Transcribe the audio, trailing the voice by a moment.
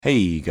Hey,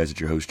 you guys, it's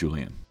your host,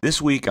 Julian.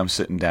 This week, I'm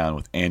sitting down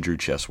with Andrew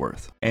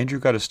Chesworth. Andrew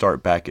got to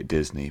start back at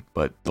Disney,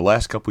 but the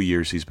last couple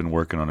years, he's been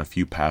working on a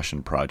few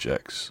passion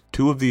projects.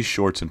 Two of these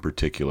shorts in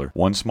particular,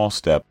 One Small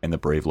Step and The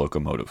Brave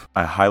Locomotive.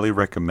 I highly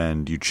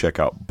recommend you check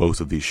out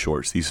both of these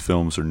shorts. These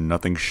films are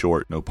nothing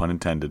short, no pun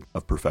intended,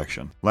 of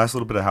perfection. Last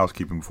little bit of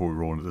housekeeping before we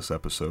roll into this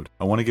episode.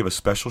 I want to give a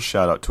special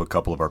shout out to a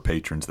couple of our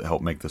patrons that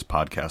help make this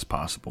podcast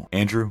possible.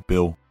 Andrew,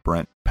 Bill,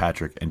 Brent,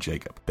 Patrick, and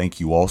Jacob. Thank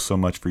you all so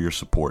much for your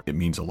support. It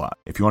means a lot.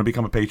 If you want to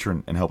become a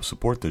patron and help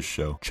support this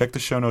show, check the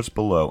show notes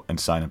below and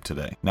sign up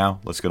today. Now,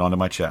 let's get on to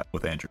my chat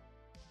with Andrew.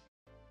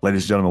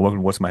 Ladies and gentlemen, welcome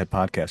to What's My Head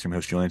podcast. I'm your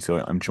host, Julian.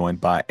 Today I'm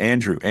joined by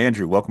Andrew.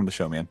 Andrew, welcome to the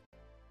show, man.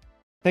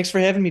 Thanks for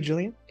having me,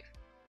 Julian.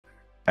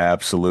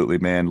 Absolutely,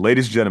 man.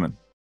 Ladies and gentlemen,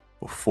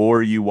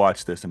 before you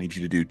watch this, I need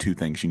you to do two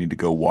things. You need to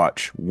go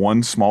watch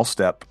One Small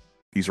Step.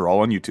 These are all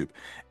on YouTube,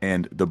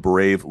 and The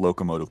Brave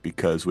Locomotive,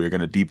 because we're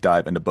going to deep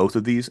dive into both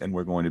of these, and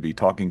we're going to be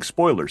talking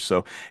spoilers.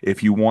 So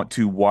if you want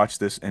to watch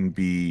this and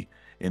be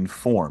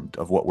informed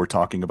of what we're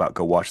talking about,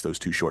 go watch those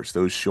two shorts.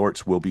 Those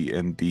shorts will be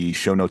in the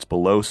show notes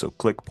below, so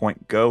click,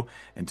 point, go,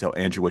 and tell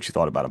Andrew what you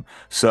thought about them.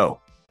 So,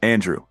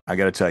 Andrew, I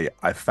got to tell you,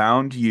 I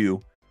found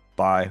you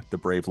by The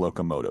Brave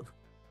Locomotive,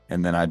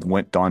 and then I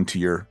went on to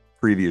your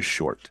previous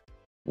short.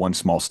 One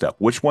Small Step.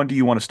 Which one do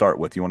you want to start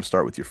with? Do you want to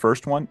start with your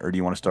first one, or do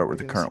you want to start with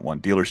the current one?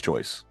 Dealer's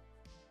choice.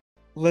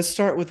 Let's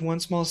start with One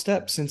Small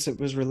Step since it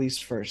was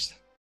released first.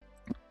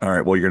 All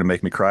right. Well, you're going to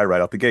make me cry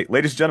right out the gate.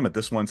 Ladies and gentlemen,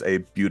 this one's a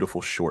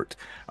beautiful short.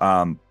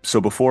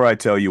 So before I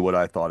tell you what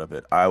I thought of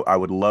it, I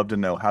would love to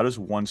know, how does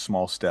One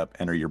Small Step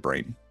enter your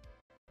brain?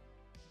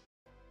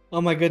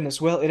 Oh my goodness.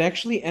 Well, it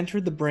actually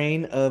entered the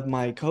brain of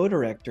my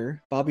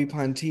co-director, Bobby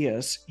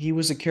Pontius. He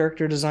was a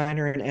character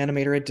designer and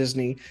animator at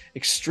Disney,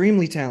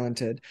 extremely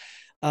talented.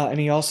 And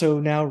he also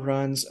now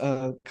runs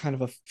a kind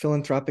of a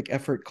philanthropic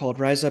effort called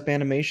Rise Up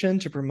Animation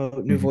to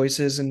promote new Mhm.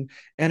 voices in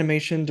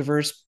animation,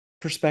 diverse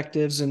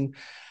perspectives and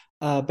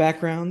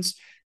backgrounds.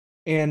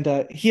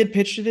 And he had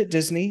pitched it at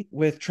Disney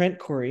with Trent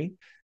Corey.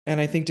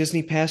 And I think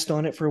Disney passed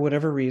on it for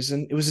whatever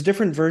reason. It was a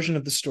different version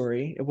of the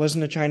story. It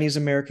wasn't a Chinese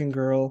American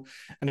girl.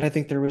 And I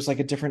think there was like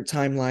a different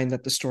timeline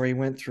that the story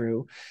went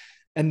through.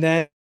 And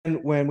then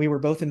when we were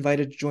both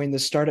invited to join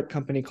this startup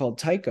company called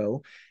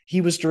Tycho, he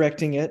was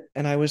directing it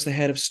and I was the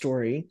head of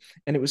story.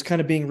 And it was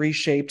kind of being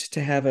reshaped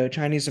to have a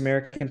Chinese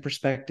American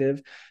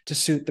perspective to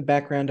suit the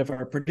background of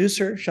our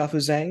producer, Shafu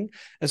Zhang,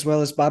 as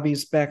well as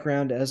Bobby's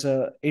background as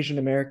a Asian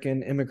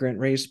American immigrant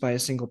raised by a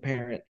single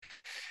parent.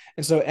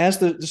 And so as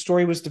the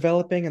story was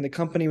developing and the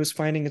company was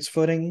finding its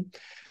footing,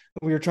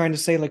 we were trying to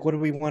say, like, what do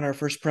we want our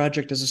first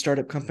project as a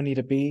startup company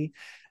to be?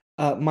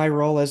 My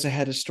role as a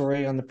head of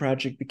story on the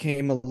project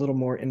became a little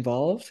more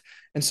involved.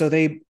 And so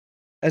they,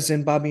 as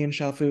in Bobby and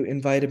Shafu,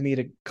 invited me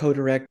to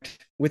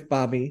co-direct with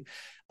Bobby.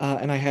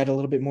 And I had a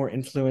little bit more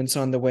influence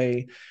on the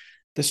way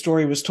the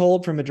story was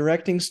told from a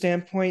directing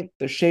standpoint,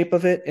 the shape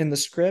of it in the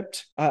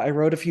script. I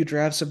wrote a few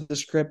drafts of the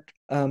script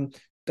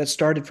that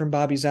started from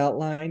Bobby's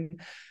outline.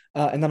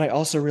 And then I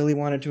also really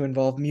wanted to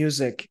involve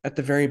music at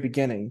the very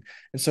beginning.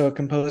 And so a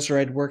composer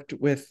I'd worked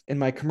with in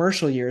my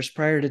commercial years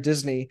prior to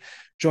Disney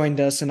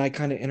joined us, and I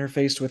kind of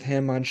interfaced with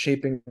him on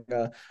shaping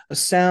a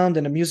sound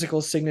and a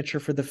musical signature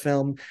for the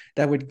film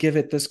that would give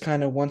it this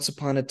kind of once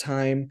upon a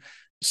time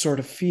sort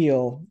of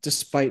feel,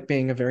 despite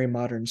being a very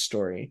modern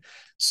story.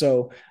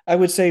 So I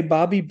would say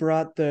Bobby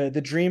brought the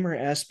dreamer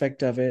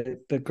aspect of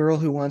it, the girl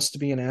who wants to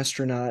be an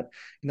astronaut,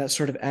 and that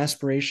sort of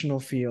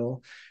aspirational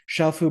feel.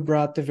 Xiaofu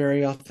brought the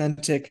very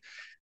authentic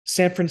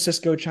San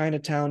Francisco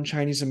Chinatown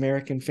Chinese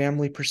American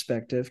family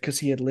perspective because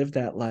he had lived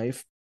that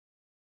life.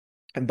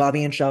 And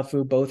Bobby and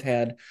Xiaofu both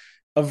had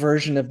a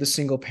version of the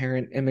single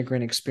parent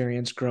immigrant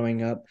experience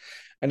growing up.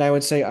 And I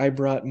would say I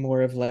brought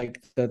more of like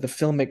the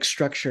filmic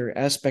structure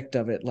aspect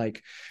of it,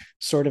 like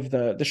sort of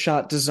the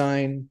shot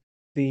design,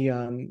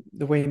 the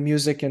way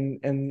music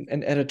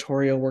and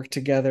editorial work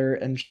together,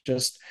 and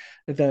just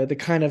the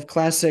kind of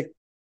classic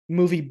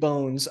movie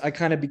bones. I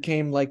kind of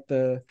became like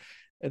the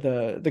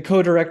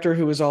co-director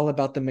who was all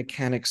about the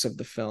mechanics of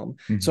the film.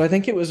 So Mhm. I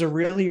think it was a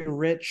really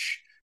rich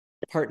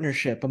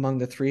partnership among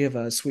the three of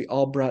us. We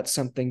all brought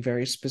something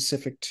very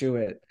specific to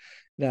it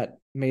that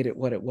made it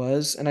what it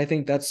was. And I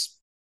think that's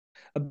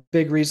a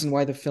big reason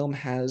why the film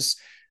has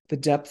the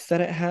depth that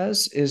it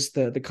has, is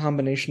the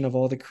combination of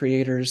all the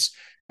creators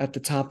at the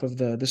top of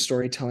the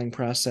storytelling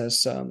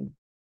process.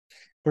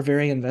 We're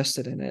very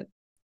invested in it.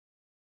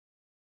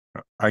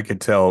 I could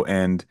tell.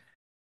 And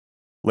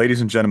ladies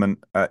and gentlemen,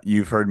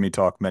 you've heard me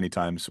talk many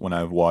times when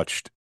I've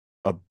watched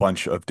a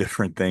bunch of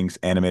different things,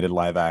 animated,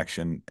 live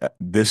action.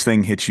 This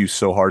thing hits you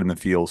so hard in the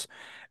feels.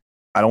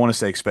 I don't want to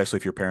say especially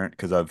if you're a parent,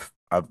 because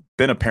I've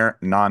been a parent,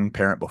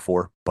 non-parent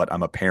before, but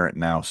I'm a parent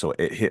now, so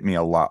it hit me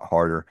a lot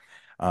harder.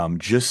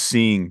 Just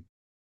seeing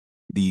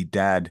the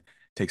dad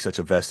take such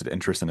a vested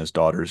interest in his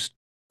daughter's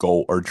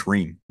goal or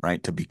dream,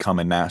 right, to become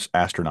an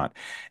astronaut,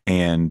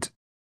 and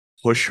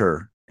push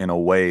her in a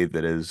way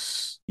that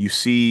is, you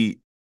see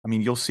I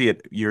mean, you'll see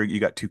it. You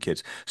got two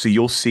kids, so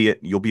you'll see it.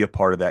 You'll be a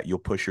part of that. You'll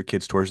push your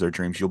kids towards their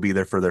dreams. You'll be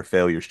there for their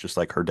failures, just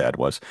like her dad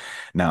was.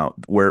 Now,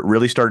 where it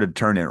really started to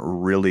turn, and it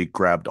really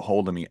grabbed a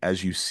hold of me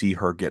as you see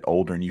her get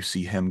older and you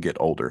see him get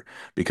older,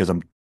 because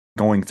I'm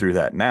going through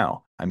that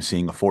now. I'm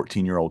seeing a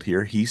 14-year-old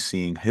here. He's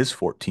seeing his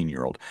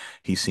 14-year-old.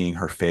 He's seeing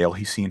her fail.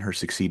 He's seeing her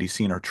succeed. He's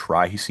seeing her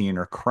try. He's seeing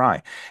her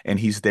cry, and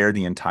he's there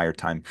the entire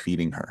time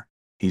feeding her.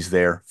 He's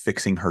there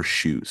fixing her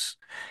shoes,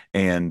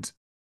 and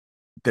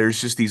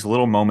there's just these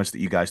little moments that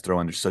you guys throw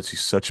in. There's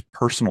such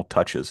personal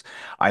touches.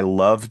 I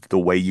loved the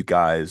way you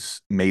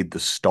guys made the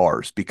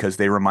stars because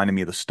they reminded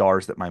me of the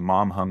stars that my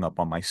mom hung up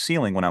on my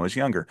ceiling when I was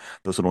younger.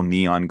 Those little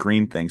neon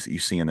green things that you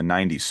see in the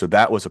 90s. So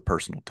that was a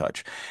personal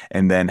touch.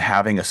 And then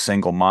having a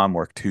single mom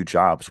work two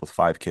jobs with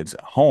five kids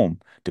at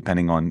home,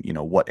 depending on,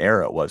 what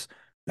era it was,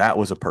 that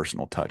was a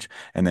personal touch.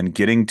 And then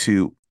getting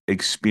to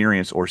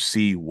experience or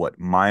see what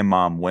my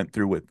mom went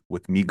through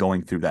with me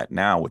going through that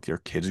now with your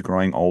kids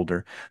growing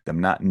older, them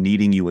not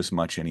needing you as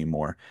much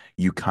anymore.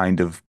 You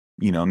kind of,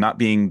 not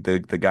being the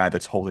guy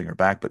that's holding her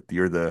back, but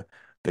you're the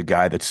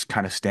guy that's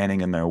kind of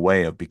standing in their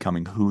way of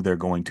becoming who they're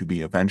going to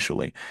be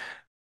eventually.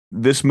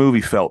 This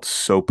movie felt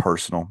so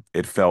personal.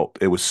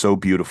 It was so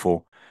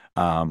beautiful.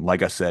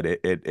 Like I said,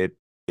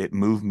 it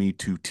moved me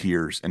to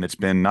tears, and it's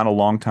been not a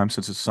long time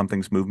since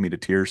something's moved me to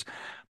tears,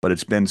 but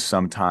it's been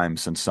some time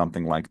since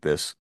something like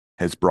this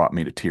has brought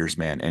me to tears,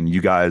 man. And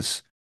you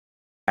guys,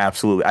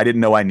 absolutely, I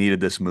didn't know I needed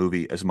this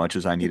movie as much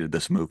as I needed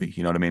this movie.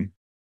 You know what I mean?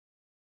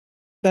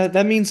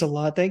 That means a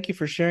lot. Thank you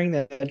for sharing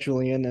that,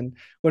 Julian. And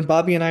when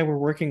Bobby and I were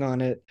working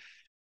on it,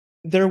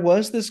 there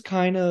was this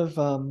kind of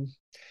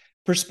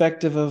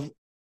perspective of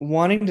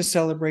wanting to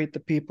celebrate the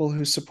people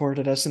who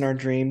supported us in our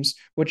dreams.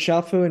 What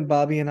Shafu and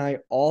Bobby and I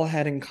all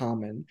had in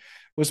common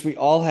was we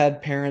all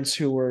had parents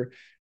who were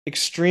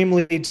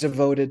extremely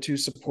devoted to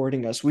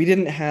supporting us. We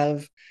didn't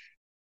have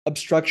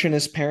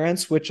obstructionist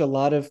parents, which a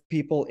lot of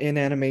people in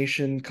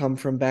animation come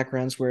from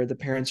backgrounds where the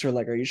parents are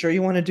like, "Are you sure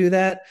you want to do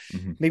that?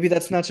 Mhm. Maybe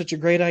that's not such a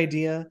great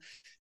idea."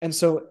 And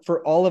so,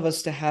 for all of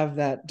us to have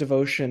that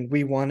devotion,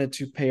 we wanted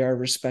to pay our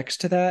respects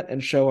to that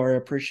and show our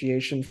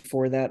appreciation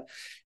for that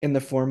in the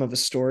form of a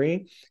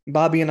story.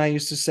 Bobby and I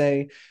used to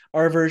say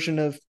our version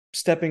of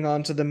stepping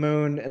onto the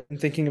moon and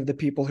thinking of the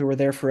people who were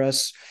there for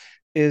us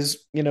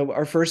is,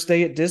 our first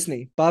day at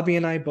Disney. Bobby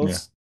and I Yeah.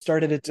 both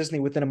started at Disney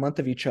within a month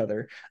of each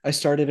other. I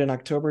started in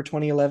October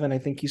 2011. I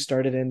think he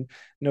started in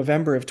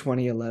November of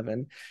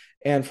 2011.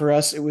 And for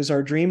us, it was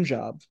our dream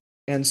job.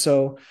 And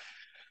so,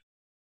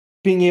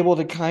 being able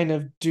to kind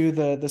of do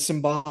the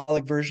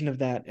symbolic version of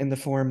that in the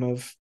form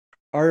of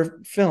our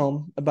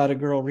film about a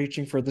girl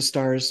reaching for the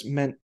stars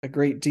meant a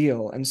great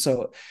deal. And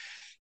so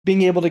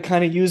being able to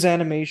kind of use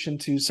animation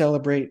to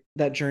celebrate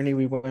that journey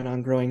we went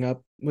on growing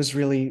up was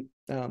really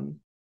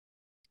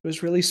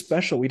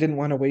special. We didn't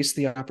want to waste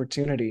the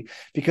opportunity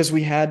because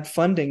we had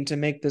funding to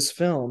make this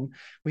film.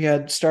 We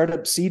had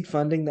startup seed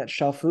funding that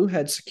Shaofu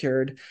had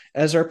secured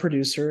as our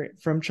producer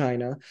from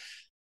China.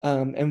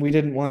 And we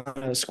didn't want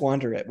to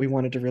squander it. We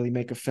wanted to really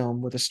make a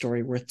film with a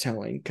story worth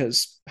telling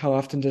because how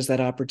often does that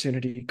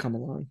opportunity come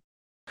along?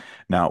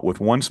 Now, with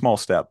one small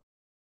step,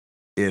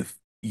 if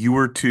you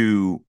were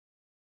to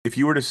if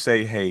you were to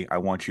say, "Hey, I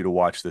want you to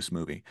watch this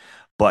movie,"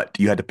 but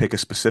you had to pick a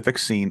specific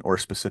scene or a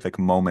specific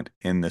moment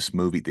in this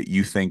movie that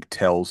you think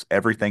tells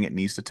everything it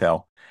needs to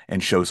tell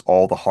and shows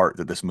all the heart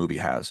that this movie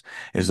has,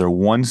 is there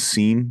one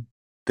scene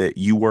that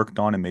you worked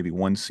on and maybe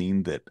one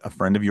scene that a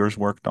friend of yours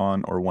worked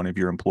on or one of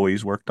your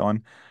employees worked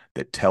on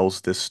that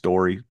tells this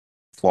story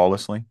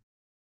flawlessly?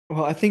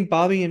 Well, I think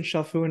Bobby and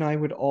Shafu and I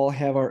would all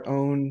have our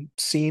own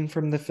scene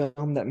from the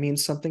film that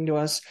means something to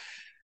us.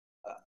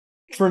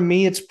 For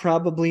me, it's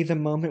probably the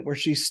moment where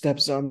she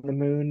steps on the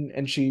moon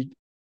and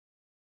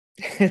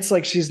it's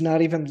like she's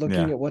not even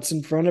looking Yeah, at what's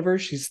in front of her.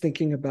 She's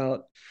thinking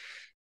about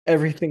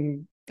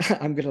everything.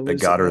 I'm going to that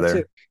lose it got her now, too. there.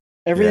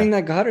 Yeah. Everything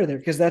that got her there,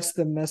 because that's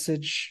the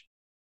message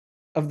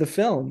of the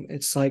film.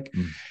 It's like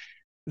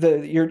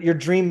Mm. your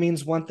dream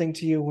means one thing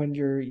to you when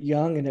you're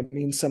young, and it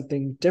means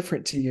something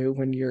different to you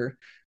when you're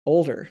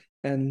older.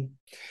 And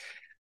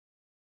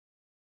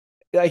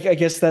I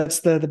guess that's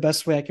the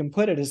best way I can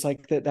put it is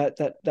like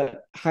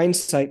that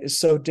hindsight is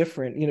so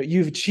different.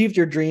 You've achieved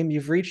your dream,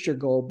 you've reached your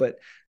goal, but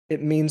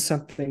it means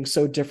something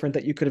so different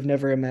that you could have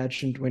never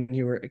imagined when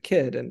you were a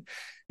kid. And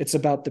it's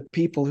about the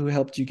people who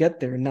helped you get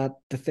there, not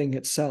the thing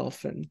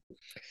itself. And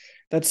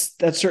that's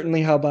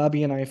certainly how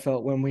Bobby and I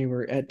felt when we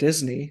were at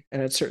Disney,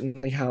 and it's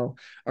certainly how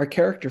our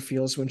character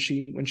feels when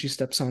she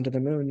steps onto the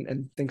moon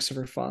and thinks of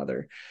her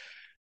father.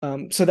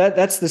 So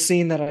that's the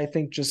scene that I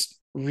think just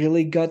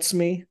really guts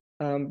me,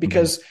 Mhm.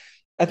 because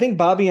I think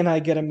Bobby and I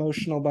get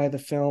emotional by the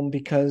film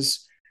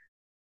because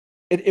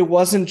it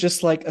wasn't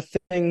just like a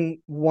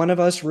thing one of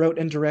us wrote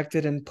and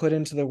directed and put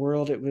into the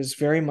world. It was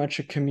very much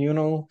a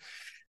communal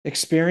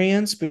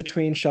experience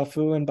between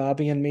Shafu and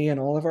Bobby and me and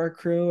all of our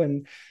crew.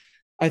 And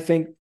I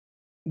think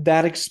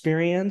that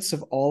experience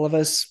of all of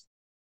us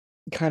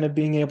kind of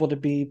being able to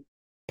be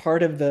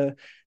part of the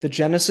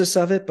genesis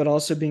of it, but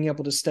also being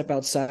able to step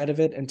outside of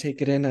it and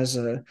take it in as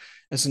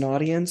an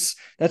audience.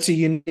 That's a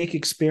unique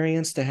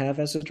experience to have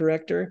as a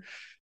director.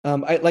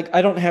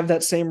 I don't have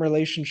that same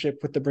relationship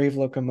with the Brave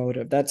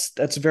Locomotive.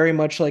 That's very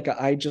much like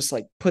I just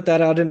like put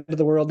that out into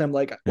the world and I'm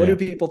like, what do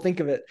Yeah. people think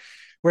of it?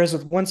 Whereas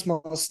with One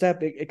Small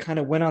Step, it kind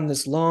of went on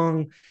this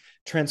long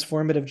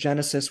transformative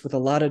genesis with a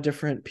lot of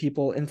different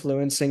people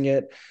influencing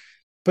it,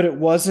 but it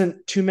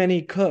wasn't too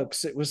many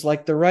cooks. It was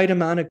like the right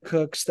amount of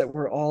cooks that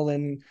were all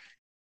in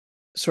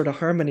sort of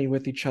harmony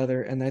with each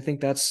other. And I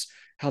think that's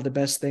how the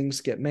best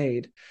things get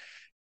made.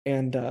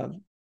 And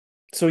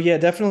so yeah,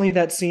 definitely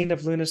that scene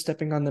of Luna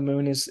stepping on the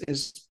moon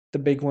is the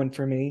big one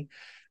for me.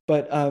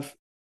 But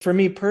for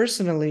me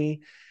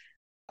personally,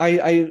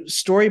 I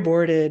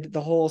storyboarded the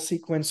whole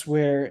sequence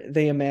where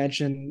they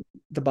imagine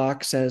the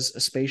box as a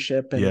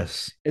spaceship, and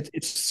Yes.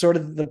 it's sort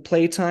of the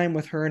playtime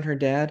with her and her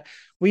dad.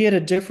 We had a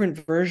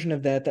different version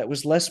of that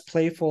was less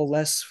playful,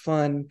 less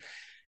fun,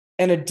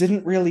 and it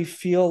didn't really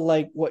feel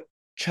like what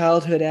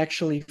childhood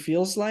actually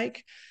feels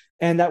like.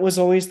 And that was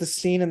always the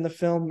scene in the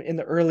film in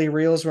the early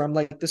reels where I'm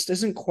like, this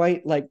isn't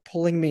quite like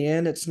pulling me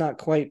in. It's not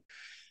quite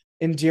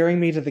endearing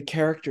me to the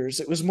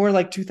characters. It was more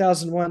like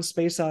 2001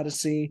 Space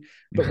Odyssey,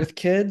 but with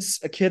kids,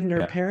 a kid and her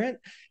Yeah. parent.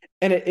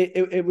 And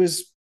it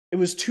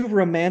was too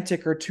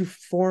romantic or too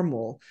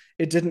formal.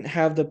 It didn't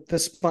have the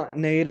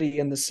spontaneity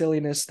and the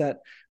silliness that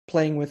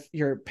playing with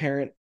your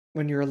parent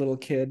when you're a little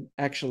kid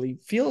actually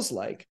feels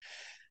like.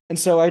 And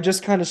so I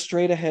just kind of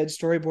straight ahead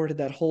storyboarded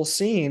that whole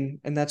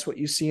scene, and that's what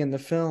you see in the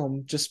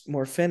film, just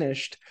more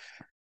finished.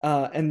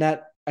 And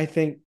that I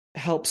think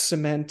helps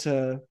cement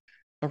a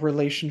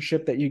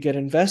relationship that you get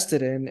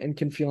invested in and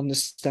can feel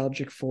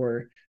nostalgic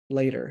for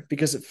later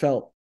because it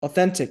felt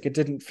authentic. It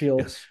didn't feel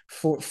Yes.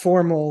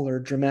 formal or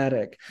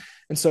dramatic.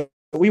 And so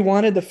we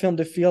wanted the film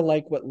to feel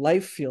like what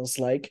life feels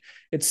like.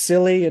 It's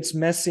silly, it's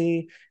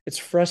messy, it's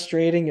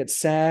frustrating, it's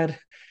sad,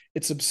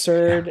 it's Yeah.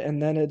 absurd, and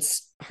then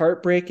it's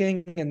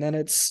heartbreaking, and then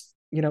it's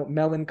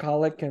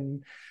melancholic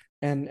and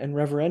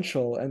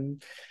reverential.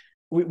 And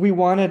we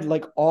wanted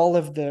like all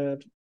of the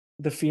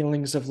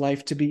feelings of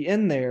life to be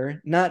in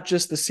there, not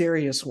just the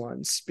serious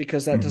ones,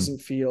 because that Hmm. doesn't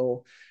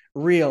feel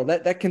real.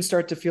 That can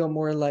start to feel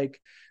more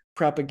like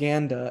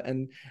propaganda.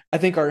 And I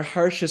think our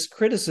harshest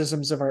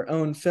criticisms of our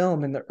own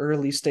film in the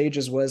early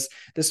stages was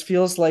this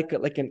feels like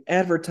an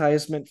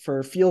advertisement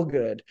for feel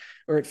good,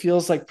 or it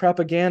feels like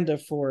propaganda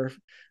for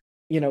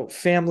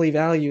family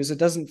values. It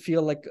doesn't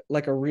feel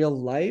like a real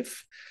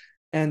life.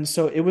 And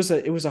so it was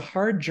a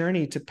hard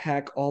journey to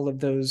pack all of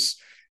those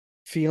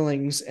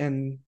feelings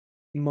and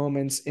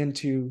moments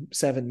into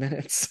 7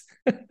 minutes.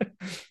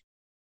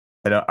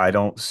 I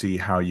don't see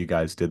how you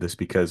guys did this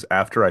because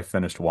after I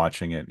finished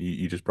watching it,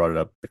 you just brought it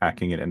up,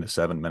 packing it into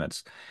 7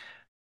 minutes.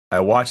 I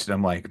watched it.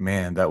 I'm like,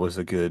 man, that was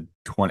a good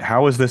 20.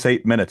 How was this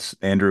 8 minutes,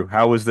 Andrew?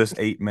 How was this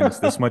 8 minutes?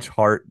 This much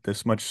heart,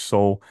 this much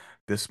soul,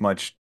 this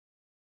much,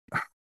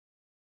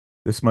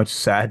 this much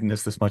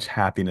sadness, this much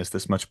happiness,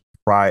 this much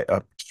pride.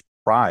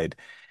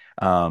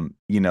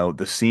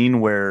 The scene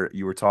where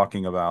you were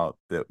talking about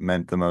that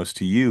meant the most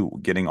to you,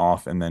 getting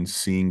off and then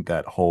seeing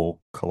that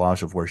whole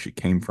collage of where she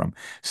came from,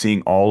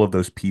 seeing all of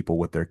those people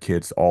with their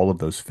kids, all of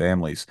those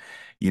families.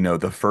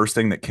 The first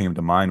thing that came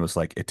to mind was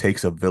like, it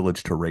takes a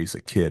village to raise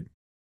a kid,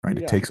 right?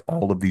 It Yeah. takes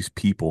all of these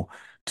people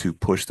to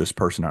push this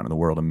person out in the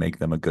world and make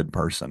them a good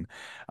person.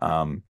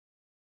 Um,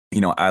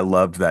 I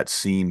loved that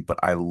scene, but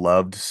I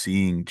loved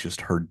seeing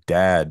just her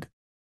dad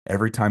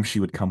every time she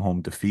would come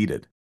home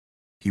defeated.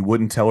 He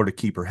wouldn't tell her to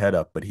keep her head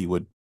up, but he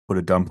would put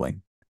a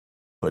dumpling,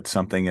 put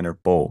something in her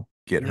bowl,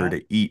 get her Yeah.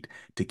 to eat,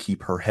 to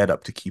keep her head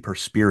up, to keep her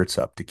spirits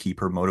up, to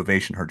keep her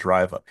motivation, her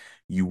drive up.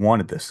 You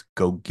wanted this,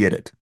 go get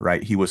it,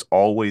 right? He was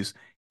always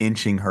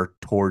inching her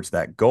towards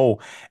that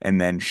goal. And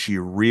then she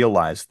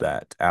realized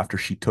that after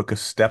she took a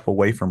step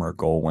away from her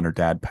goal when her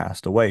dad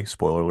passed away.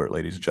 Spoiler alert,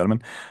 ladies and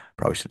gentlemen.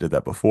 Probably should have did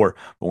that before.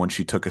 But when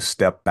she took a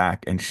step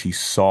back and she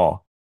saw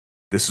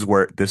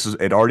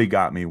it already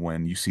got me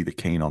when you see the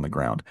cane on the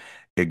ground.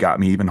 It got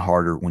me even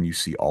harder when you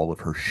see all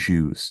of her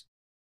shoes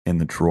in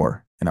the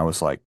drawer. And I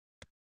was like,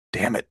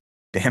 damn it.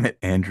 Damn it,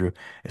 Andrew.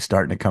 It's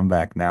starting to come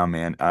back now,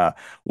 man.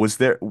 Was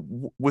there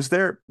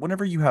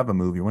whenever you have a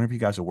movie, whenever you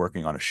guys are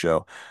working on a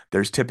show,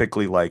 there's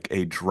typically like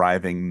a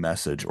driving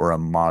message or a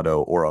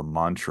motto or a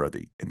mantra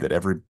that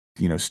every,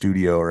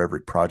 studio or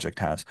every project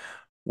has.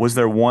 Was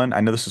there one?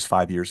 I know this was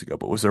 5 years ago,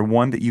 but was there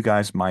one that you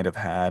guys might have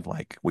had,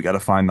 like, we got to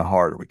find the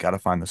heart or we got to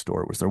find the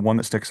story? Was there one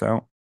that sticks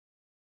out?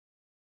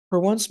 For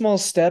One Small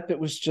Step, it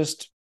was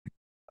just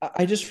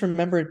I just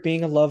remember it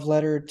being a love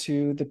letter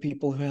to the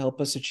people who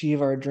help us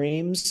achieve our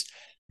dreams,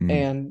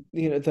 Mm,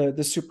 and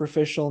the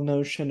superficial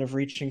notion of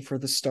reaching for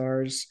the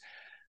stars.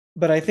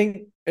 But I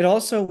think it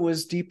also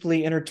was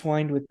deeply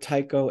intertwined with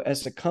Tycho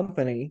as a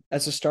company,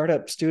 as a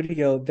startup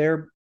studio.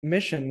 Their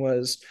mission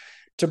was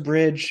to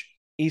bridge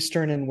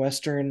Eastern and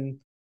Western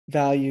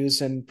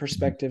values and mhm.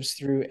 perspectives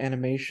through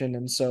animation.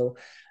 And so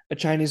a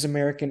Chinese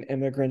American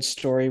immigrant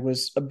story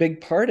was a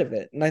big part of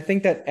it. And I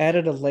think that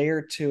added a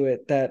layer to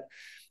it that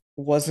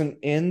wasn't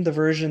in the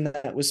version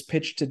that was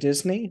pitched to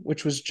Disney,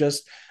 which was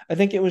just, I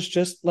think it was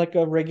just like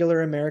a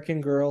regular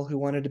American girl who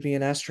wanted to be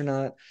an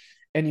astronaut,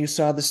 and you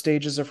saw the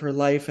stages of her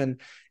life,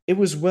 and it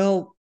was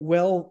well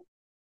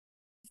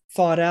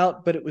thought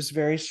out, but it was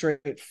very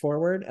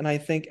straightforward. And I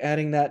think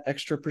adding that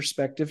extra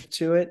perspective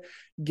to it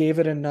gave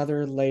it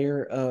another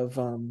layer of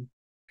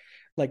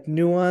like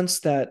nuance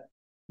that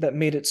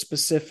made it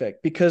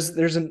specific, because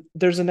there's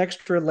an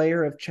extra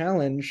layer of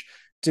challenge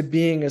to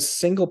being a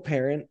single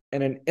parent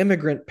and an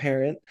immigrant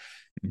parent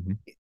Hmm.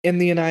 in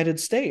the United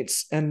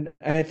States. And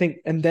I think,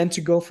 and then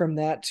to go from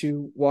that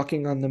to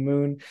walking on the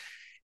moon,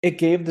 it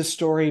gave the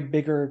story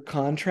bigger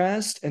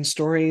contrast, and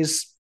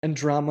stories and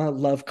drama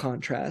love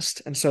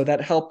contrast. And so that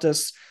helped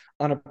us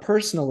on a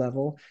personal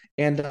level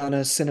and on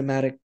a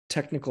cinematic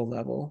technical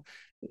level.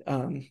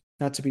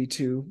 Not to be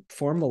too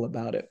formal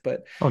about it,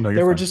 but Oh no, you're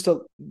fine.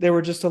 there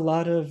were just a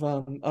lot of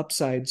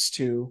upsides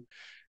to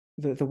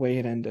the way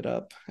it ended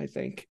up, I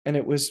think. And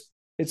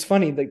it's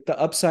funny, like the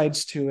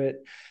upsides to it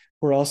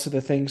were also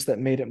the things that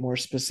made it more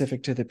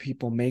specific to the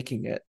people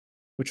making it,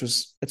 which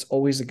was, it's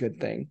always a good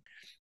thing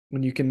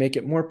when you can make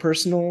it more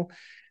personal,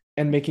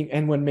 and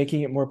when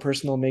making it more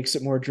personal makes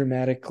it more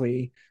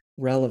dramatically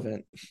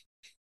relevant.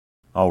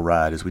 All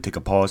right, as we take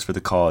a pause for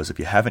the cause, if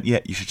you haven't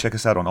yet, you should check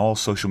us out on all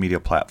social media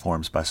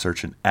platforms by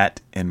searching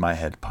at In My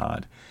Head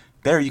Pod.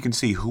 There you can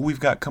see who we've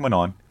got coming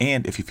on,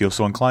 and if you feel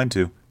so inclined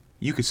to,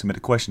 you can submit a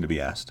question to be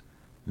asked.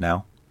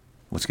 Now,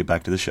 let's get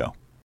back to the show.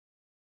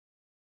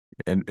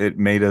 And it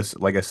made us,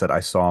 like I said, I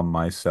saw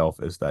myself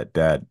as that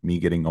dad, me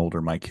getting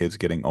older, my kids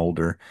getting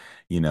older,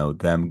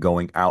 them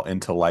going out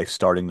into life,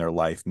 starting their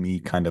life, me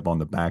kind of on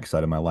the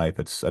backside of my life.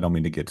 I don't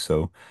mean to get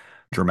so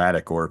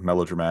dramatic or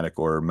melodramatic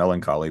or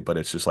melancholy, but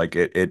it's just like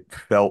it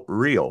felt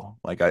real.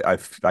 Like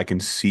I can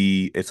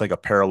see it's like a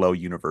parallel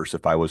universe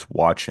if I was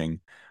watching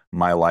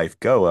my life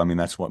go. I mean,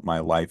 that's what my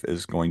life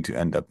is going to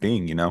end up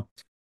being.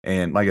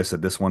 And like I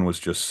said, this one was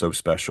just so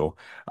special.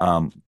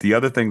 The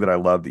other thing that I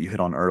love that you hit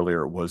on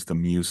earlier was the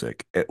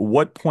music. At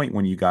what point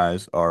when you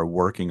guys are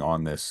working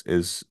on this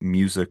is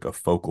music a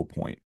focal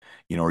point?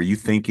 Are you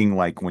thinking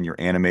like when you're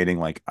animating,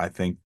 like I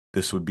think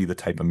this would be the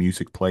type of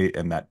music play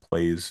and that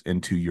plays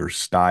into your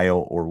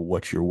style or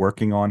what you're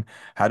working on?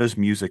 How does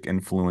music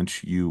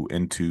influence you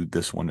into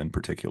this one in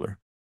particular?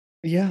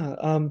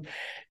 Yeah,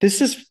 this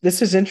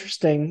is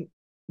interesting,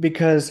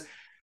 because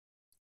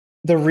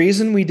the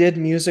reason we did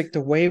music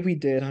the way we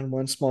did on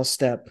One Small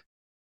Step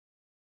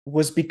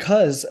was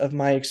because of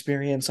my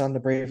experience on the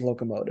Brave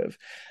Locomotive.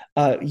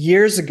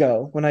 Years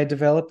ago, when I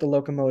developed the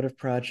Locomotive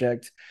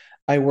project,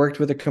 I worked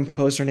with a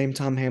composer named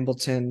Tom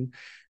Hambleton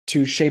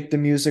to shape the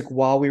music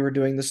while we were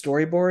doing the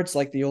storyboards,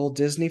 like the old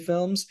Disney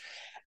films.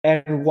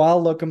 And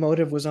while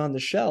Locomotive was on the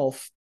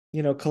shelf,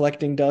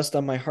 collecting dust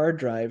on my hard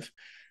drive,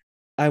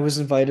 I was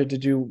invited to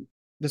do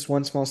this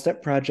One Small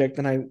Step project.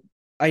 And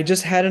I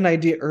just had an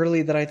idea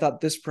early that I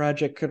thought this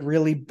project could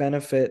really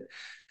benefit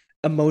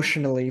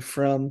emotionally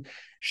from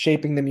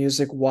shaping the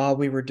music while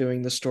we were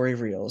doing the story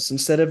reels,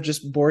 instead of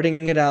just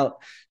boarding it out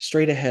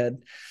straight ahead,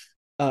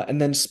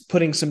 and then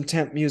putting some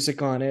temp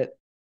music on it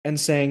and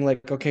saying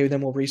like, okay,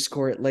 then we'll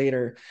rescore it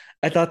later.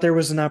 I thought there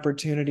was an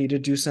opportunity to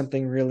do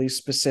something really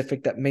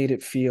specific that made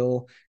it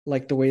feel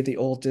like the way the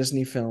old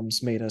Disney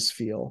films made us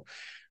feel,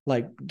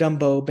 like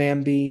Dumbo,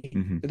 Bambi,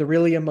 Hmm. the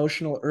really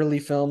emotional early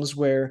films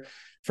where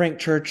Frank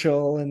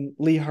Churchill and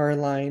Lee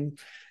Harline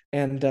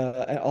and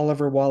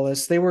Oliver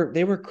Wallace, they were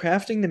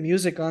crafting the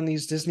music on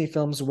these Disney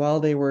films while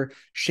they were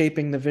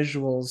shaping the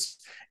visuals,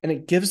 and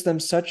it gives them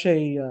such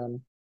a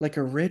like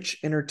a rich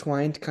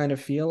intertwined kind of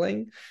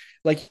feeling.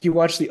 Like you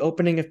watch the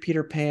opening of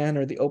Peter Pan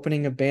or the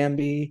opening of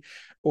Bambi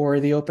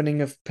or the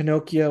opening of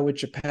Pinocchio with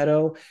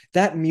Geppetto,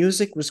 that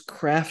music was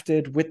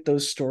crafted with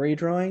those story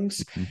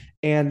drawings.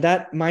 And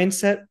that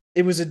mindset,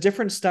 it was a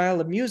different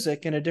style of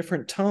music and a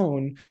different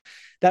tone.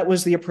 That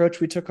was the approach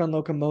we took on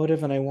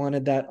Locomotive, and I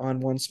wanted that on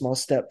One Small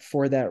Step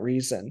for that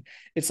reason.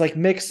 It's like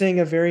mixing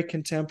a very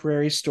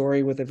contemporary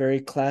story with a very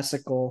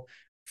classical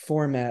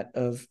format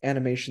of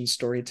animation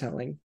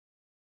storytelling.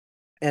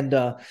 And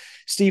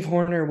Steve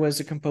Horner was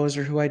a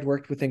composer who I'd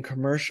worked with in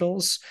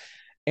commercials,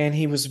 and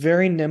he was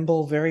very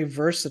nimble, very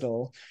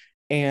versatile.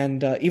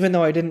 And even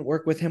though I didn't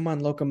work with him on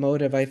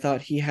Locomotive, I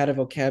thought he had a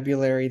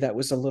vocabulary that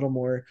was a little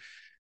more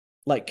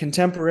like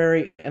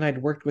contemporary, and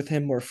I'd worked with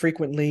him more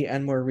frequently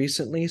and more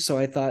recently. So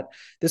I thought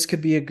this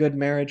could be a good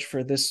marriage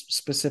for this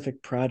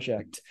specific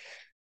project.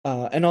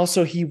 And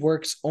also, he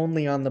works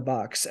only on the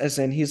box, as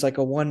in he's like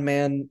a one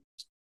man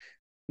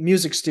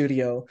music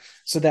studio,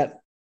 so that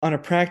on a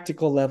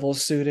practical level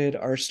suited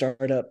our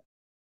startup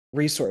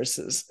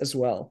resources as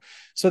well.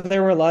 So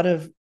there were a lot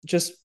of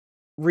just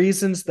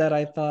reasons that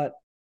I thought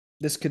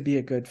this could be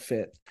a good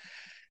fit.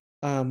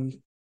 Um,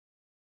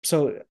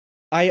 so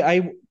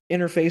I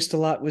interfaced a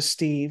lot with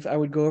Steve. I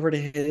would go over to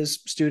his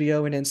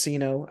studio in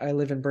Encino. I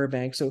live in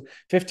Burbank, so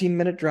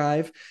 15-minute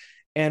drive,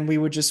 and we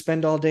would just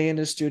spend all day in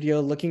his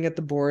studio looking at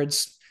the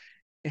boards,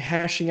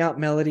 hashing out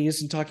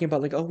melodies and talking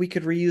about like, oh, we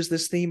could reuse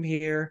this theme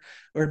here,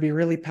 or it'd be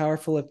really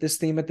powerful if this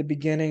theme at the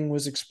beginning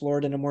was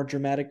explored in a more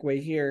dramatic way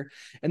here.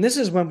 And this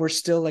is when we're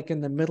still like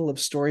in the middle of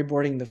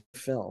storyboarding the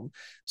film.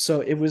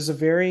 So it was a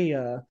very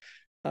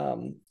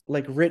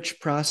like rich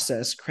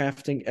process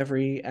crafting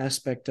every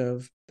aspect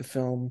of the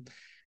film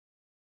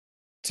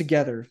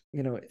together,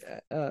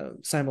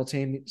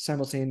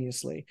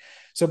 simultaneously.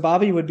 So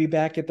Bobby would be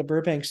back at the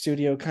Burbank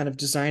studio, kind of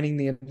designing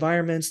the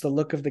environments, the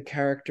look of the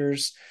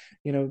characters,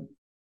 you know,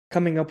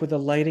 coming up with a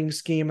lighting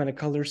scheme and a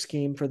color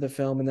scheme for the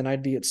film. And then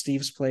I'd be at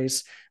Steve's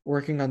place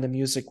working on the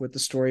music with the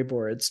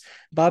storyboards.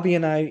 Bobby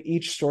and I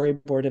each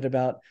storyboarded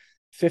about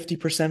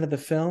 50% of the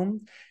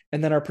film.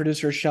 And then our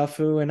producer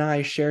Shafu and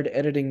I shared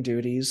editing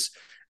duties,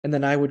 and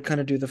then I would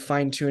kind of do the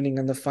fine tuning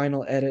and the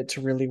final edit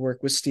to really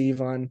work with Steve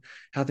on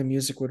how the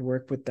music would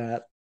work with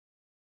that.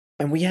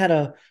 And we had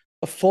a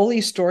fully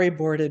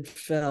storyboarded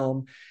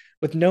film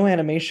with no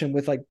animation,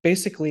 with like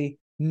basically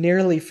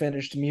nearly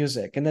finished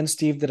music. And then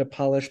Steve did a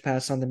polish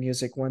pass on the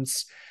music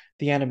once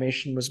the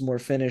animation was more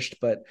finished.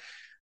 But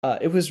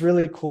it was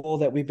really cool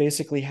that we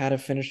basically had a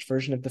finished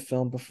version of the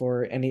film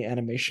before any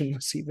animation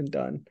was even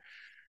done.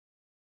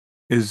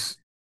 Is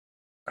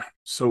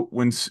so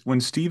when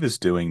Steve is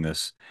doing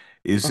this,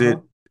 is Uh-huh. it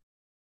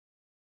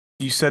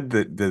you said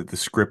that the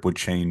script would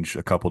change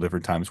a couple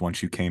different times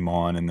once you came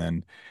on, and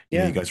then you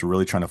Yeah. guys were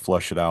really trying to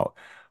flush it out.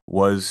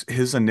 Was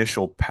his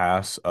initial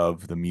pass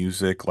of the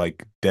music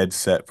like dead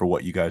set for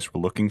what you guys were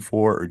looking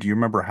for, or do you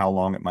remember how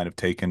long it might have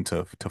taken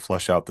to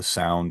flush out the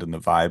sound and the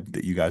vibe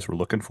that you guys were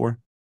looking for?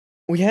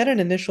 We had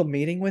an initial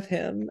meeting with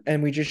him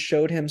and we just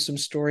showed him some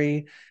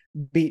story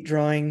beat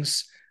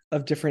drawings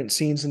of different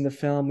scenes in the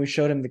film. We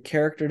showed him the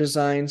character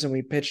designs and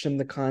we pitched him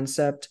the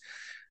concept.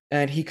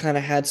 And he kind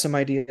of had some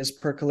ideas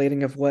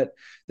percolating of what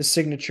the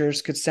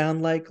signatures could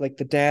sound like. Like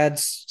the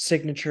dad's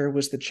signature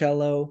was the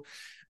cello,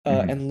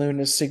 Hmm. and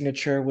Luna's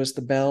signature was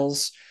the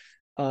bells.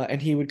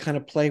 And he would kind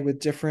of play with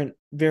different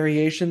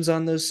variations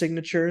on those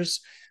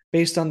signatures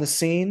based on the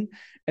scene.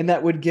 And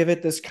that would give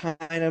it this kind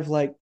of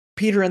like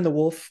Peter and the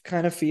Wolf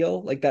kind of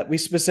feel, like that. We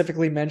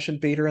specifically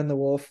mentioned Peter and the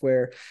Wolf,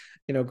 where,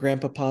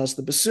 Grandpa paws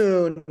the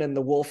bassoon and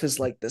the wolf is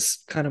like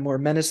this kind of more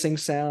menacing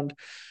sound.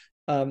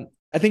 I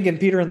think in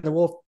Peter and the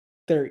Wolf,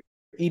 they're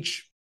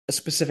each a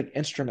specific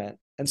instrument.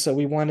 And so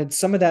we wanted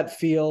some of that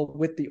feel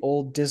with the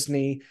old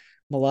Disney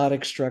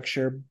melodic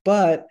structure,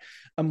 but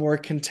a more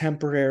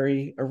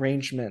contemporary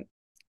arrangement.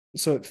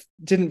 So it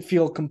didn't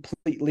feel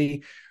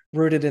completely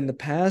rooted in the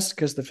past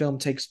because the film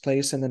takes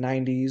place in the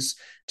 90s,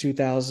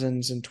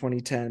 2000s, and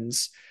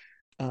 2010s,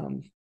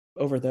 um,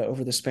 over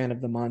the span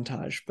of the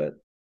montage. But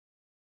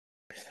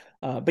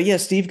yeah,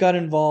 Steve got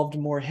involved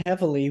more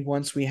heavily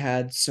once we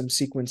had some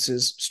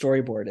sequences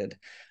storyboarded.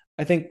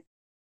 I think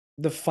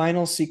the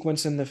final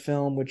sequence in the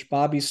film, which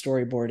Bobby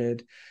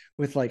storyboarded,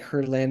 with like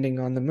her landing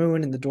on the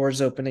moon and the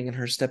doors opening and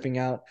her stepping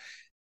out,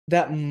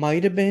 that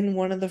might have been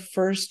one of the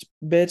first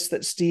bits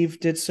that Steve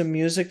did some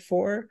music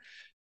for.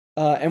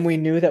 And we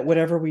knew that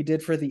whatever we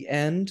did for the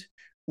end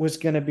was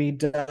going to be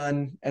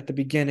done at the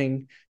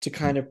beginning to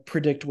kind of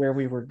predict where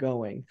we were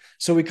going.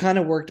 So we kind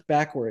of worked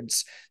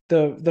backwards.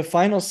 The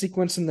final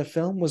sequence in the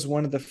film was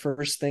one of the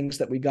first things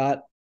that we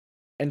got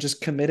and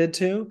just committed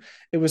to.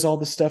 It was all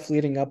the stuff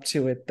leading up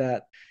to it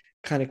that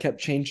kind of kept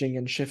changing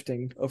and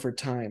shifting over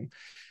time.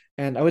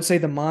 And I would say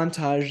the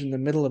montage in the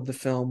middle of the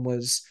film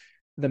was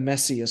the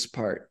messiest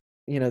part.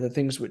 The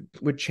things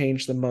would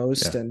change the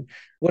most. Yeah. And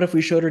what if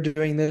we showed her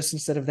doing this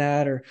instead of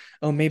that? Or,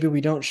 oh, maybe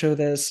we don't show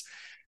this.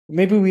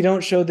 Maybe we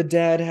don't show the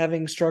dad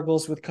having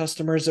struggles with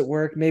customers at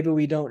work. Maybe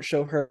we don't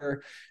show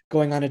her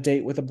going on a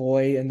date with a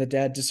boy and the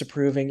dad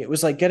disapproving. It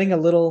was like getting a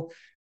little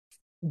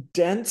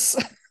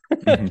dense.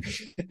 Hmm.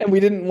 And we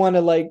didn't want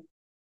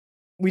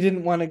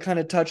to kind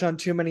of touch on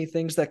too many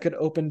things that could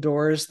open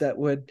doors that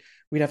we'd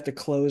have to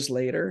close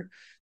later.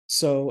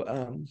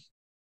 So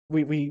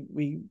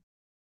we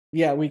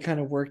yeah, we kind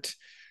of worked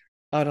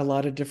out a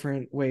lot of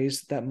different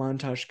ways that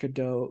montage could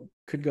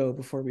go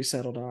before we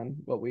settled on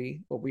what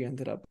we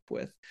ended up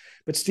with.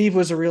 But Steve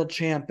was a real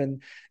champ,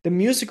 and the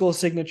musical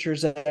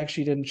signatures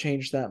actually didn't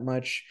change that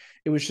much.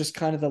 It was just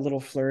kind of the little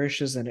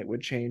flourishes, and it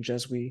would change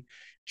as we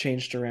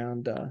changed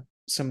around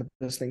some of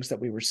those things that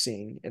we were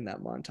seeing in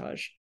that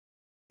montage.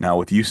 Now,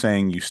 with you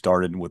saying you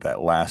started with that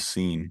last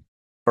scene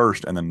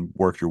first and then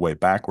worked your way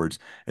backwards,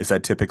 is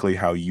that typically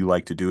how you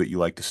like to do it? You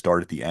like to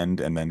start at the end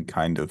and then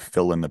kind of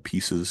fill in the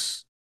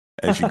pieces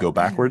as you go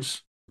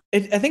backwards? I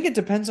think it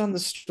depends on the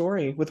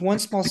story. With One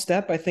Small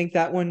Step, I think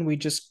that one we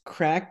just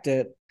cracked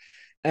it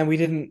and we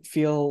didn't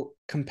feel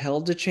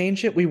compelled to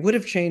change it. We would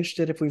have changed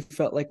it if we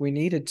felt like we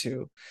needed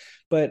to.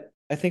 But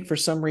I think for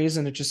some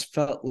reason it just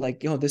felt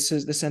like,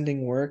 this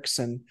ending works.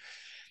 And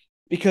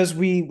because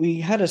we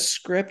had a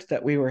script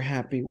that we were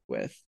happy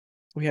with.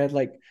 We had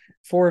like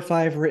 4 or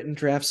 5 written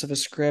drafts of a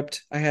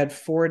script. I had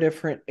 4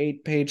 different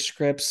 8-page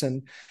scripts,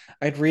 and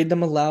I'd read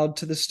them aloud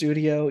to the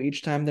studio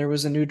each time there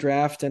was a new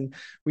draft, and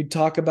we'd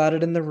talk about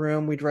it in the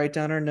room. We'd write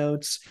down our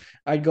notes.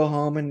 I'd go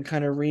home and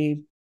kind of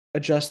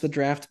readjust the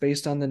draft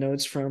based on the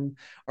notes from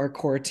our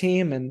core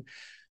team. And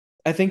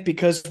I think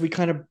because we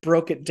kind of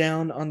broke it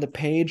down on the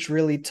page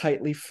really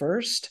tightly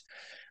first,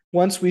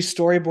 once we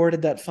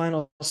storyboarded that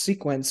final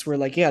sequence, we're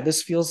like, yeah,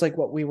 this feels like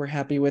what we were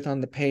happy with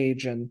on the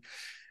page. And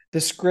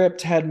the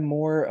script had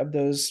more of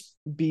those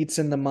beats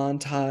in the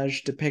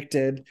montage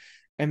depicted.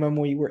 And when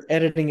we were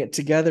editing it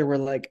together, we're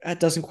like, that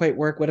doesn't quite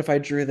work. What if I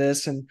drew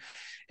this? And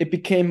it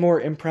became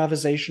more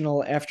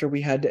improvisational after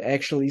we had to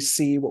actually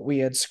see what we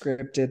had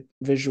scripted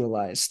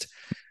visualized.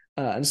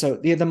 And so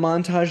the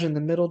montage in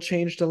the middle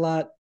changed a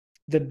lot.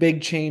 The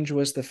big change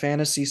was the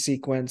fantasy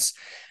sequence.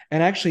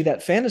 And actually,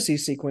 that fantasy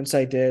sequence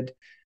I did,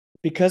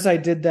 because I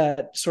did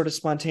that sort of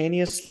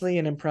spontaneously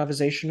and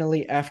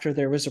improvisationally after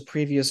there was a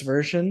previous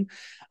version,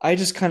 I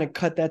just kind of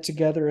cut that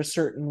together a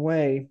certain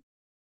way.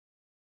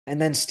 And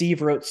then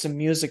Steve wrote some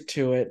music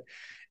to it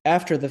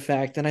after the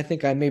fact. And I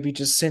think I maybe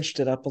just cinched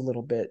it up a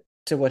little bit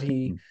to what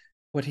he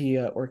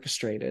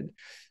orchestrated.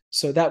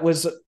 So that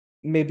was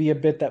maybe a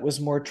bit that was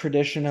more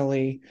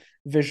traditionally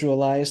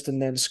visualized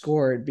and then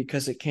scored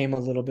because it came a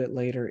little bit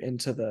later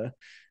into the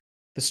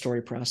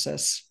story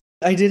process.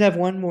 I did have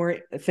one more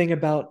thing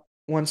about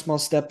One Small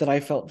Step that I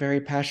felt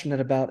very passionate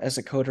about as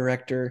a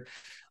co-director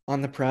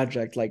on the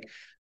project. Like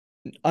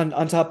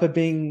on top of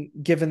being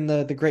given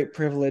the great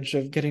privilege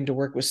of getting to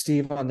work with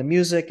Steve on the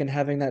music and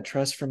having that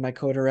trust from my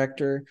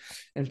co-director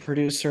and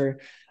producer,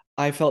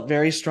 I felt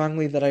very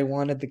strongly that I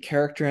wanted the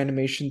character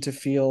animation to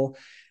feel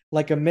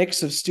like a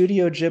mix of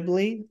Studio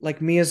Ghibli, like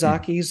Mm.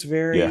 Miyazaki's Yeah.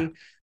 very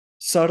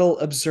subtle,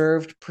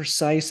 observed,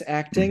 precise Mhm.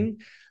 acting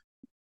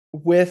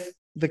with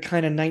the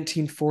kind of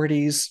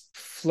 1940s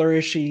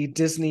flourishy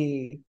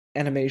Disney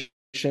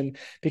animation,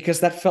 because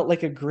that felt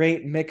like a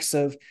great mix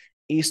of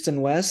East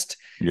and West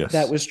that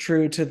Yes. was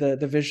true to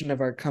the vision of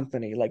our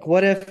company. Like,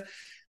 what if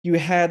you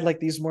had like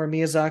these more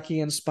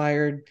Miyazaki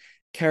inspired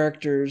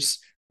characters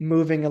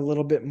moving a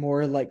little bit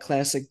more like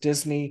classic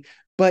Disney,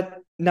 but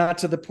not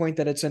to the point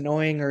that it's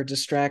annoying or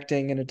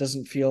distracting and it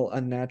doesn't feel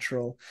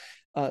unnatural.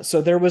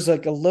 So there was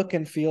like a look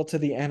and feel to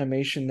the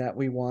animation that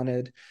we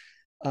wanted,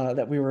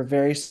 that we were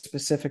very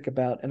specific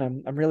about, and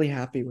I'm really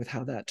happy with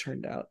how that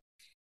turned out.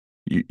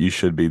 You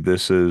should be.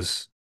 This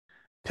is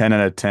 10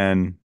 out of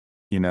 10,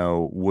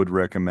 would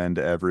recommend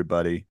to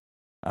everybody.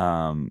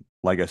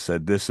 Like I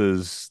said, this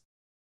is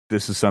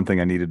something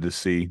I needed to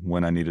see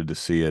when I needed to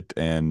see it,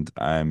 and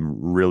I'm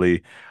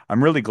really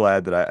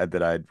glad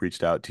that I'd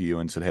reached out to you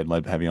and said, "Hey, I'd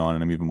love to have you on,"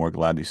 and I'm even more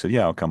glad that you said,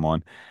 "Yeah, I'll come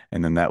on."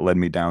 And then that led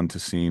me down to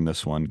seeing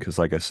this one because,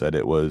 like I said,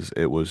 it was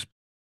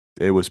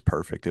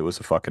perfect. It was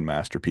a fucking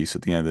masterpiece.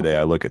 At the end of the day,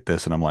 I look at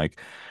this and I'm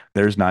like,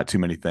 there's not too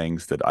many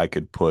things that I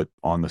could put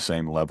on the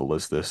same level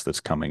as this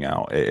that's coming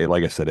out.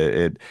 Like I said,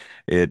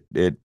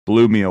 it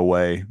blew me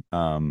away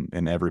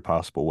in every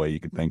possible way you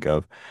could think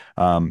of.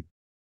 Um,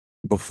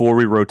 before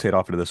we rotate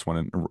off into this one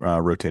and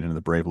rotate into the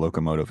Brave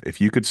Locomotive,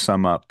 if you could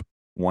sum up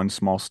one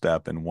small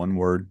step in one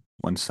word,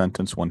 one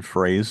sentence, one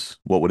phrase,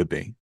 what would it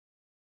be?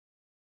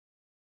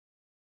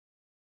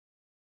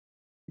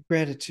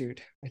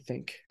 Gratitude, I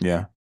think.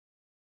 Yeah,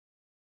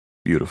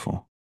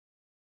 beautiful.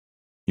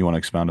 You want to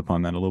expound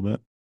upon that a little bit?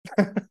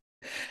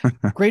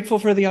 Grateful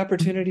for the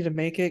opportunity to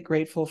make it,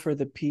 grateful for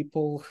the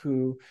people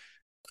who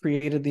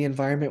created the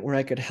environment where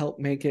I could help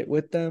make it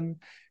with them,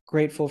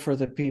 grateful for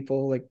the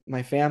people like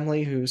my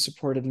family who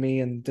supported me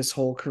in this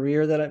whole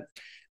career that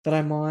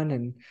I'm on.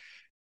 And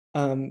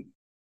um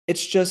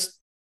it's just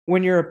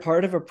when you're a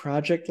part of a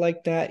project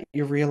like that,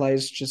 you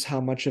realize just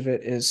how much of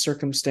it is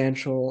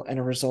circumstantial and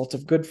a result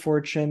of good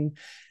fortune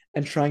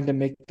and trying to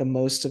make the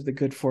most of the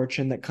good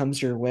fortune that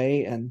comes your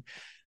way. And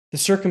the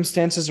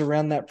circumstances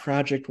around that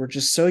project were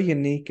just so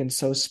unique and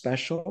so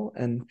special.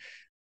 And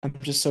I'm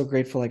just so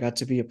grateful I got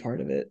to be a part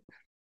of it.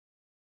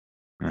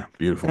 Yeah,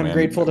 beautiful, And I'm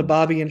grateful to man.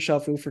 Bobby and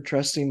Shelfu for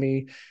trusting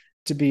me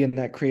to be in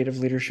that creative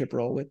leadership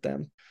role with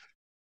them.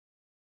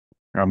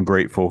 I'm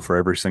grateful for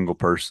every single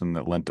person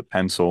that lent a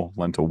pencil,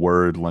 lent a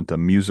word, lent a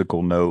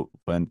musical note,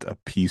 lent a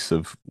piece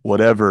of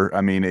whatever. I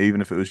mean,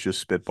 even if it was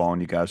just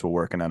spitballing, you guys were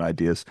working on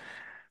ideas.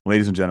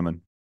 Ladies and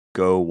gentlemen,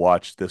 go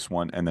watch this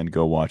one and then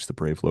go watch The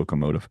Brave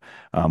Locomotive.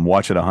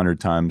 Watch it 100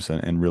 times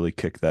and really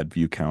kick that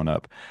view count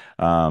up.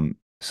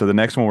 So the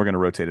next one we're going to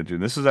rotate into,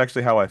 this is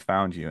actually how I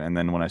found you. And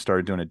then when I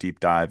started doing a deep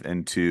dive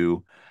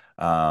into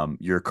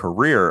your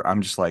career,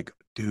 I'm just like,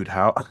 dude,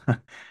 how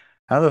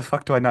how the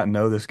fuck do I not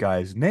know this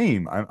guy's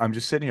name? I'm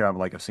just sitting here. I'm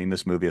like, I've seen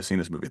this movie. I've seen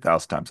this movie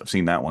 1,000 times. I've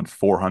seen that one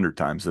 400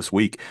 times this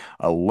week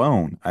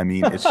alone. I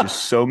mean, it's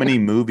just so many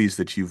movies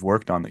that you've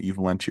worked on that you've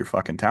lent your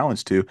fucking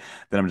talents to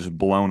that I'm just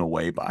blown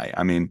away by.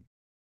 I mean,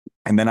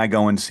 and then I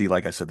go and see,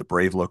 like I said, The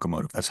Brave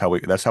Locomotive. That's how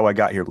I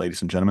got here,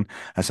 ladies and gentlemen.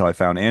 That's how I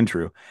found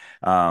Andrew.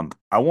 I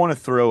want to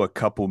throw a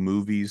couple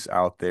movies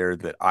out there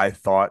that I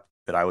thought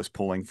that I was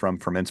pulling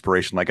from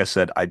inspiration. Like I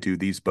said, I do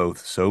these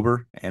both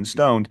sober and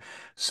stoned,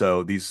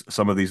 so these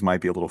some of these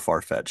might be a little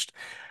far-fetched.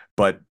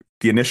 But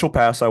the initial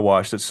pass I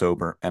watched it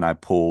sober, and I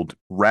pulled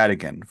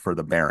Ratigan for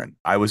the Baron.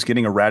 I was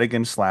getting a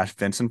Ratigan slash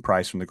Vincent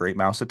Price from The Great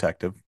Mouse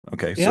Detective.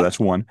 Okay, so Yep. that's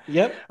one.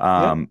 Yep. Yep.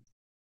 Um,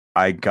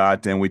 I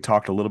got, and we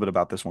talked a little bit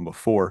about this one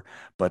before,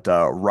 but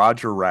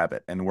Roger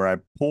Rabbit, and where I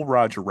pull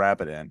Roger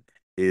Rabbit in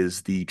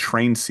is the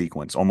train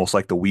sequence, almost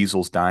like the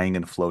weasels dying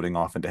and floating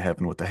off into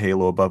heaven with the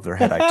halo above their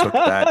head. I took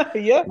that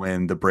Yep.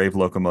 when the Brave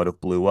Locomotive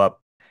blew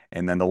up.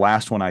 And then the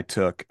last one I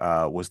took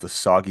was the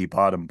Soggy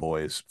Bottom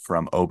Boys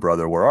from Oh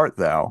Brother, Where Art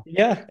Thou?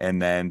 Yeah.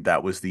 And then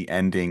that was the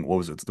ending. What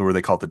was it? Were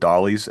they called the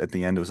Dollies at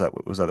the end? Was that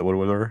what it was?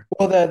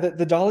 Well,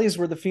 the Dollies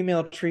were the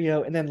female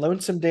trio, and then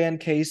Lonesome Dan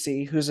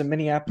Casey, who's a Mhm.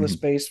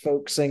 Minneapolis-based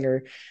folk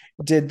singer,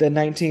 did the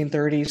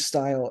 1930s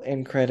style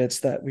end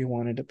credits that we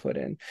wanted to put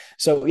in.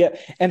 So yeah,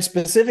 and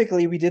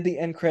specifically, we did the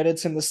end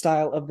credits in the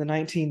style of the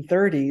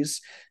 1930s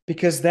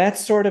because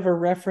that's sort of a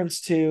reference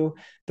to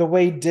the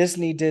way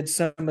Disney did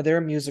some of their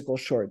musical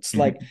shorts.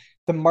 Like Mhm.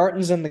 The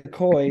Martins and the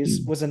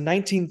Coys was a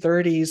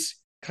 1930s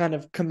kind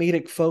of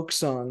comedic folk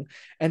song,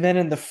 and then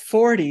in the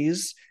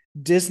 40s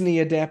Disney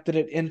adapted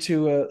it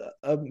into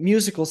a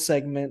musical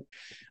segment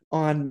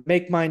on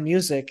Make Mine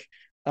Music,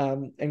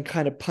 and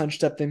kind of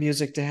punched up the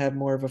music to have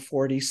more of a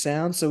 40s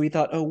sound. So we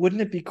thought, oh,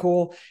 wouldn't it be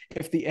cool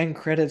if the end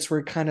credits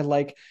were kind of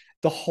like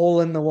the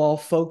hole in the wall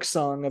folk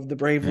song of the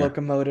Brave Yeah.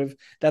 Locomotive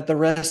that the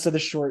rest of the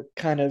short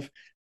kind of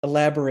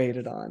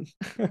elaborated on.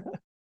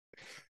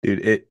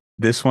 Dude,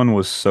 this one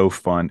was so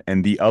fun.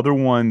 And the other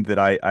one that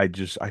I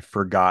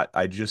forgot.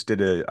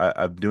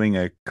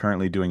 I'm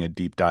currently doing a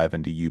deep dive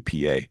into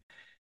UPA.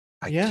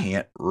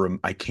 Yeah.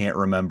 I can't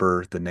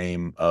remember the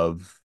name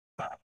of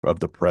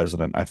the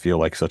president. I feel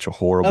like such a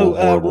horrible, Oh,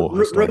 horrible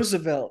historian.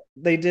 Roosevelt.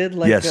 They did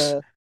like Yes.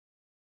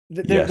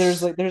 there's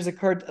Yes. like there's a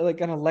card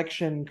like an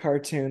election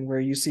cartoon where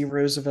you see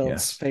Roosevelt's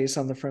Yes. face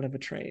on the front of a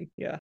train.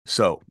 Yeah.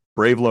 So,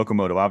 Brave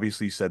Locomotive,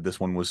 obviously you said this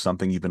one was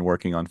something you've been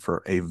working on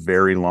for a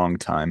very long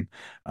time.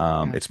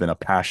 Yeah. It's been a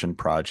passion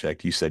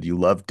project. You said you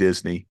love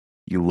Disney,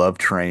 you love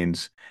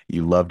trains,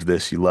 you loved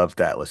this, you loved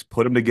that. Let's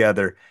put them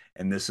together.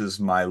 And this is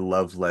my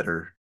love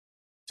letter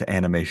to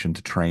animation,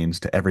 to trains,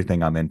 to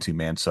everything I'm into,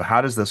 man. So,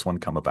 how does this one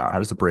come about? How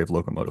does the Brave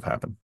Locomotive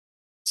happen?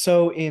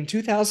 So in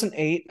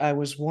 2008, I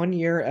was 1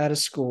 year out of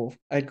school.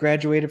 I'd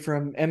graduated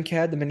from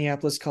MCAD, the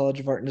Minneapolis College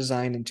of Art and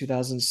Design, in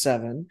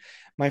 2007.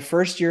 My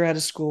first year out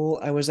of school,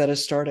 I was at a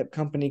startup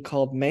company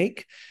called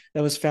Make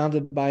that was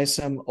founded by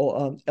some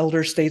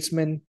elder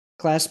statesmen,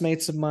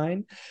 classmates of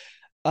mine.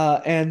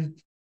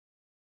 And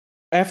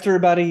after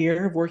about a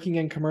year of working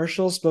in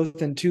commercials,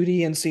 both in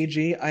 2D and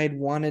CG, I had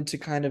wanted to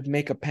kind of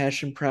make a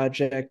passion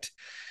project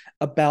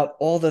about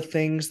all the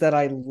things that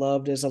I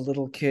loved as a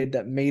little kid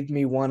that made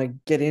me want to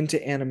get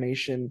into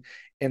animation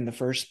in the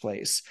first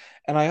place.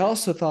 And I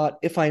also thought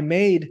if I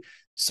made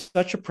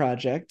such a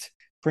project,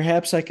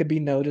 perhaps I could be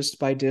noticed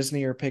by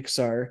Disney or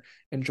Pixar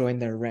and join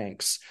their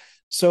ranks.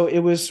 So it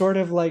was sort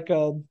of like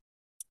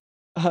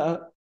uh,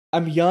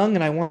 I'm young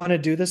and I want to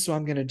do this, so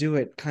I'm going to do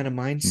it kind of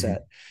mindset.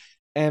 Hmm.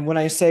 And when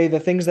I say the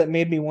things that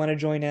made me want to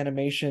join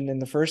animation in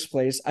the first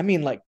place, I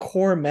mean like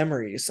core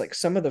memories. Like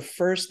some of the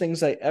first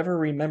things I ever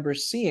remember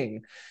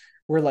seeing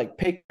were like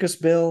Pecos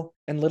Bill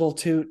and Little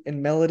Toot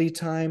in Melody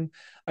Time.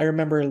 I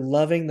remember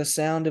loving the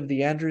sound of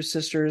the Andrews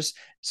sisters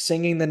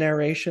singing the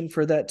narration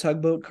for that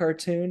tugboat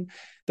cartoon.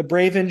 The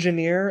Brave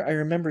Engineer, I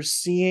remember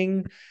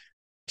seeing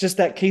just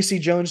that Casey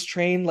Jones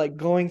train like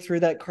going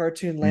through that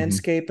cartoon Hmm.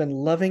 landscape and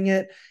loving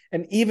it.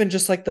 And even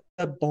just like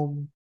the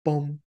boom,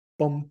 boom,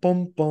 boom,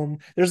 boom, boom.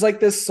 There's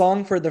like this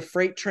song for the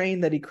freight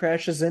train that he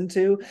crashes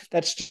into.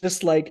 That's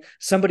just like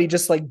somebody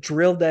just like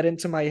drilled that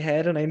into my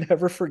head and I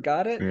never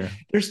forgot it. Yeah.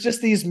 There's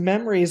just these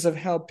memories of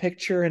how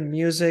picture and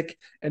music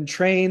and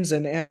trains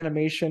and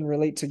animation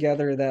relate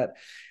together that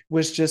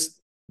was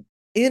just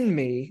in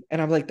me.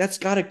 And I'm like, that's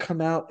got to come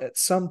out at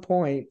some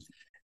point.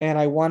 And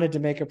I wanted to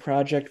make a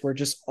project where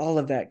just all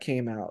of that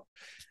came out.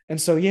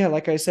 And so, yeah,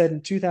 like I said,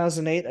 in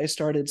 2008, I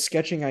started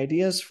sketching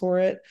ideas for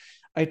it.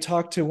 I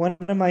talked to one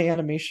of my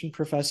animation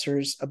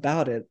professors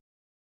about it.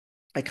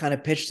 I kind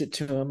of pitched it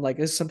to him like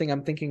this is something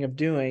I'm thinking of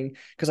doing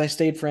because I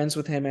stayed friends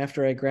with him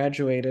after I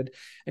graduated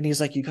and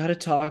he's like you got to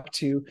talk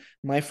to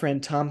my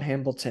friend Tom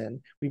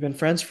Hambleton. We've been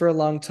friends for a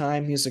long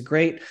time. He's a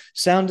great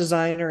sound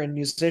designer and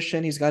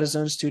musician. He's got his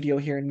own studio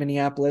here in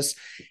Minneapolis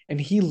and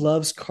he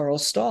loves Carl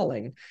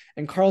Stalling.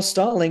 And Carl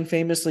Stalling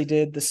famously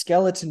did the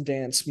skeleton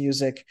dance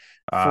music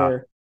Ah,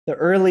 for the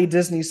early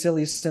Disney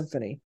Silly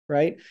Symphony,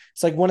 right?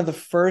 It's like one of the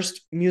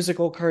first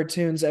musical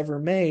cartoons ever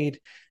made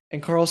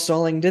and Carl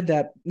Stalling did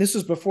that. This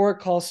was before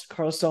Carl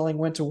Stalling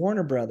went to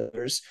Warner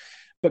Brothers,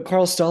 but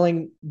Carl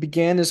Stalling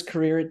began his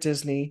career at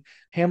Disney.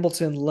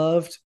 Hambleton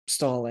loved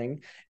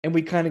Stalling, and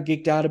we kind of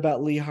geeked out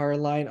about Lee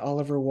Harline,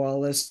 Oliver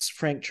Wallace,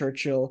 Frank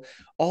Churchill,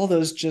 all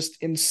those just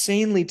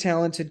insanely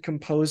talented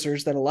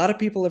composers that a lot of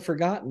people have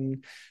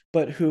forgotten,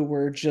 but who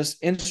were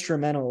just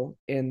instrumental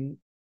in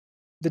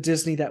the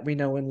Disney that we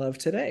know and love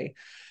today.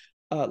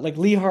 Like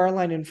Lee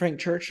Harline and Frank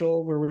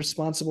Churchill were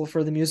responsible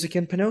for the music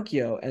in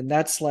Pinocchio, and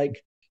that's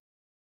like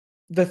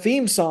the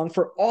theme song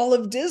for all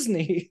of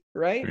Disney,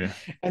 right? yeah.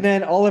 And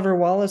then Oliver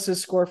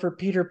Wallace's score for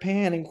Peter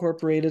Pan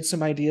incorporated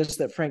some ideas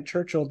that Frank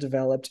Churchill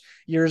developed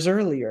years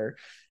earlier.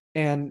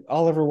 And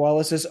Oliver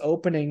Wallace's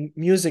opening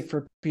music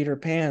for Peter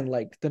Pan,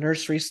 like the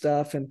nursery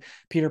stuff and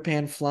Peter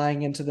Pan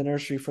flying into the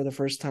nursery for the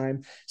first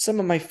time, some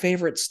of my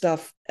favorite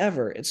stuff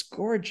ever. It's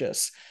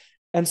gorgeous.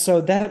 And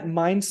so that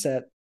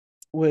mindset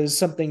was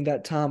something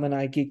that Tom and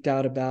I geeked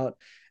out about.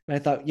 And I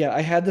thought, yeah,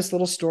 I had this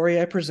little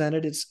story I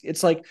presented.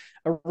 It's like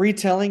a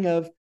retelling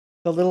of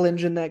The Little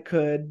Engine That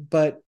Could,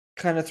 but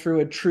kind of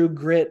through a true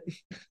grit.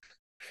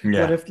 What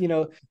Yeah.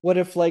 if, what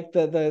if like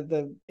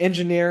the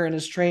engineer and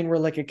his train were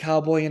like a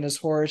cowboy and his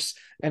horse,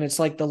 and it's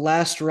like the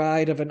last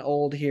ride of an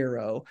old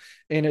hero.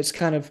 And it's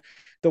kind of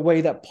the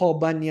way that Paul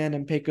Bunyan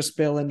and Pecos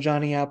Bill and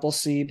Johnny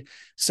Appleseed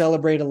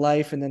celebrate a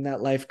life, and then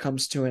that life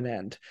comes to an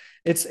end.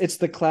 It's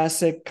the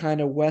classic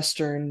kind of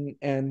Western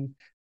and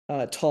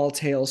tall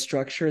tale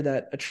structure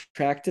that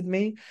attracted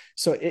me.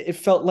 So it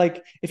felt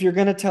like if you're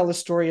going to tell a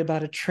story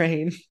about a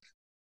train,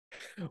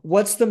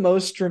 what's the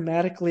most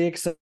dramatically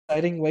exciting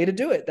way to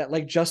do it that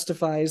like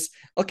justifies,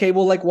 okay,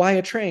 well, like, why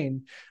a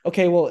train?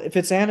 Okay, well, if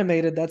it's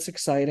animated, that's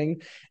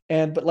exciting.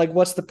 And but like,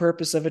 what's the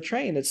purpose of a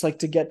train? It's like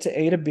to get to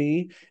A to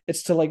B.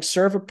 It's to like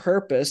serve a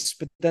purpose,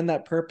 but then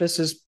that purpose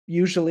is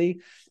usually,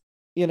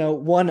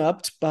 one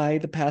upped by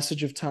the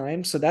passage of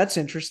time. So that's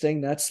interesting.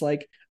 That's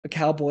like a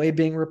cowboy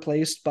being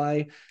replaced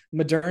by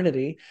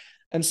modernity.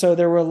 And so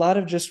there were a lot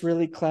of just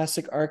really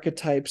classic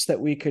archetypes that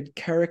we could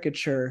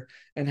caricature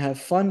and have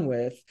fun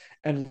with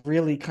and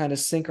really kind of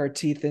sink our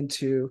teeth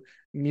into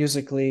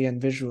musically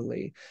and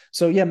visually.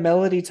 So yeah,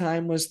 Melody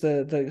Time was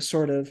the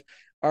sort of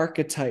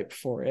archetype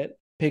for it.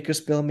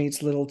 Pecos Bill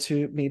meets Little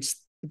Toot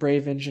meets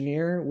Brave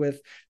Engineer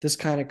with this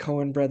kind of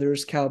Coen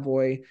Brothers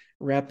cowboy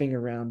wrapping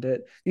around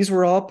it. These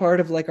were all part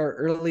of like our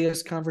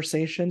earliest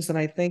conversations, and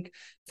I think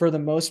for the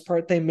most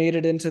part they made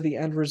it into the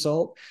end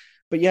result.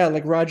 But yeah,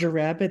 like Roger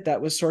Rabbit,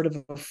 that was sort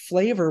of a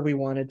flavor we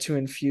wanted to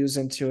infuse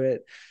into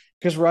it,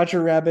 because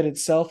Roger Rabbit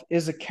itself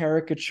is a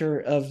caricature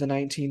of the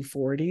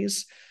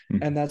 1940s,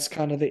 and that's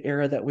kind of the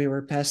era that we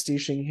were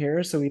pastiching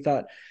here. So we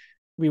thought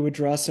we would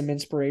draw some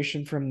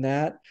inspiration from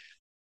that.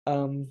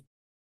 Um,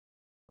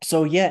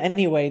 so yeah,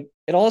 anyway,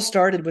 it all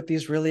started with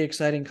these really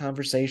exciting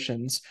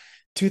conversations.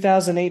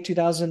 2008,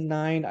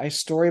 2009, I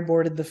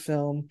storyboarded the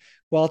film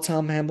while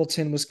Tom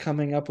Hamilton was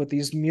coming up with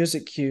these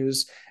music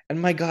cues.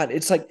 And my God,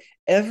 it's like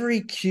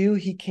every cue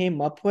he came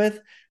up with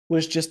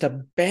was just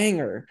a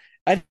banger.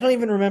 I don't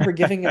even remember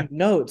giving him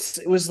notes.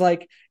 It was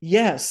like,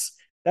 yes,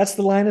 that's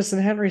the Linus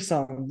and Henry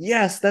song.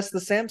 Yes, that's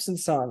the Samson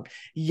song.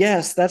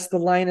 Yes, that's the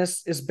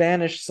Linus is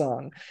Banished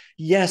song.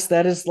 Yes,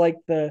 that is like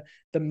the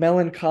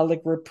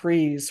melancholic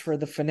reprise for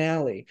the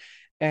finale.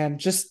 And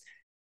just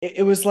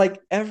it was like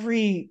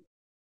every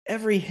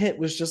hit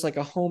was just like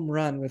a home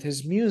run with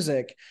his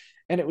music.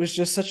 And it was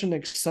just such an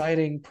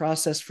exciting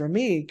process for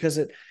me because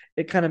it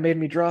kind of made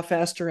me draw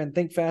faster and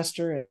think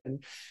faster.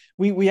 And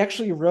we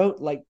actually wrote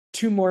like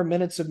 2 more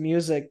minutes of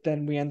music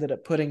than we ended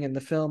up putting in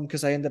the film,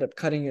 because I ended up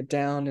cutting it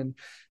down and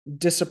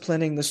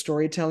disciplining the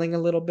storytelling a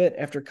little bit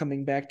after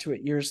coming back to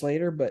it years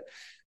later. But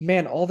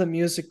man, all the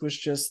music was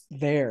just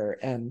there,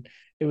 and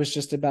it was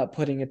just about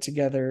putting it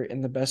together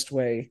in the best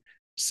way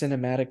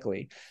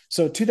cinematically.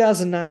 So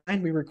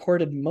 2009, we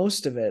recorded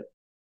most of it.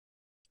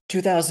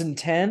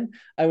 2010,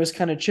 I was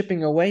kind of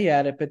chipping away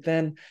at it, but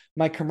then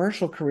my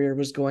commercial career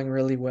was going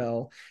really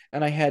well,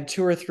 and I had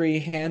 2 or 3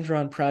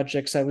 hand-drawn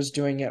projects I was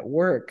doing at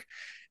work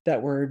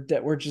that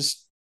were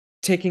just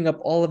taking up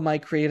all of my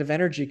creative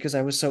energy because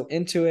I was so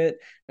into it,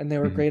 and they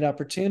were Mhm. great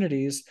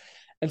opportunities.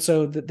 And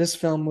so this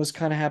film was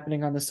kind of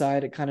happening on the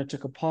side. It kind of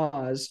took a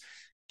pause.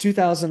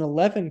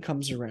 2011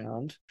 comes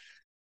around,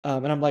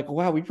 and I'm like,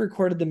 wow, we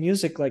recorded the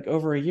music like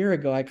over a year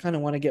ago. I kind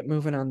of want to get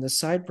moving on this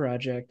side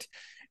project.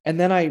 And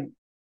then I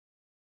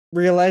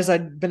realized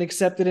I'd been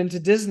accepted into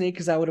Disney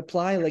because I would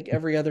apply like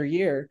every other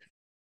year.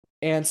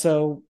 And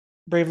so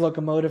Brave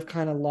Locomotive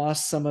kind of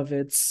lost some of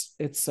its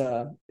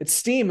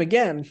steam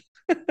again.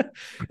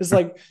 It's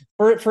like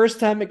first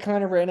time it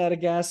kind of ran out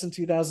of gas in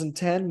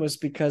 2010 was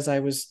because I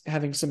was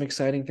having some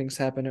exciting things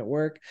happen at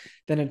work.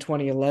 Then in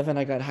 2011,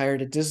 I got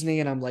hired at Disney,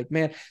 and I'm like,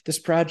 man, this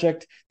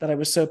project that I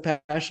was so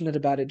passionate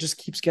about, it just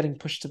keeps getting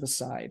pushed to the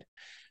side.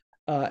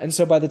 And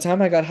so by the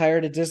time I got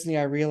hired at Disney,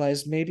 I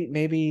realized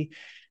maybe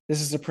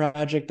this is a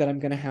project that I'm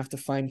going to have to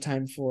find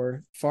time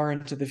for far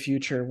into the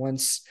future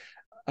once,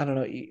 I don't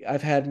know,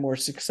 I've had more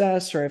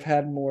success or I've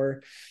had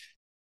more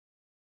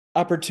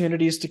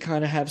opportunities to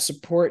kind of have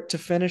support to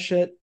finish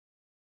it.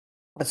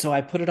 And so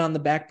I put it on the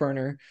back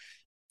burner,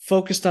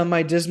 focused on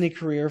my Disney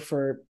career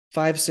for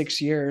 5,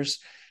 6 years.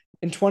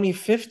 In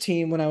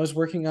 2015, when I was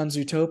working on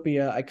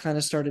Zootopia, I kind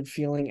of started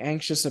feeling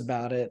anxious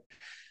about it.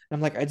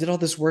 I'm like, I did all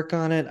this work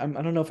on it. I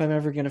don't know if I'm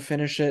ever going to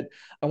finish it.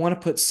 I want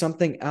to put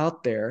something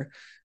out there.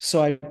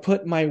 So I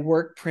put my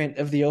work print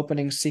of the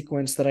opening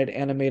sequence that I'd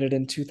animated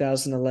in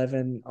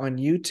 2011 on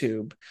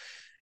YouTube.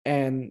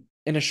 And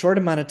in a short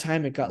amount of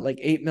time, it got like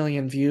 8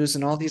 million views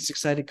and all these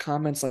excited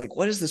comments like,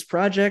 what is this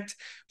project?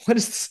 What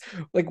is this?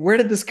 Like, where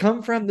did this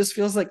come from? This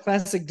feels like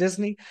classic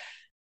Disney.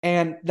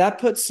 And that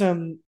put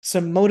some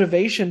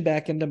motivation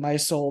back into my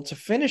soul to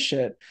finish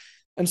it.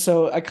 And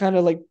so I kind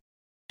of like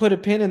put a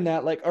pin in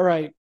that, like, all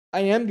right,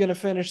 I am going to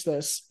finish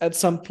this at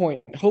some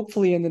point,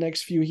 hopefully in the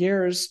next few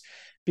years,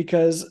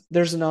 because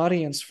there's an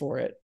audience for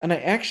it. And I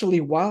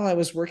actually, while I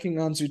was working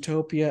on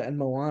Zootopia and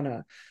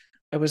Moana,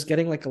 I was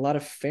getting like a lot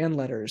of fan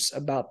letters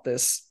about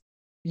this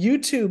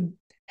YouTube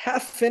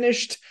half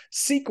finished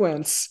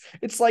sequence.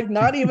 It's like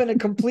not even a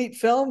complete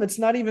film. It's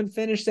not even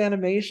finished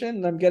animation.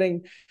 And I'm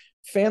getting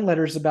fan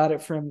letters about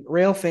it from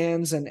rail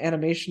fans and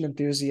animation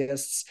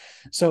enthusiasts.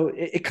 So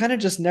it kind of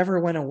just never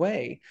went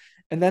away.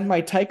 And then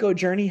my Taiko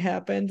journey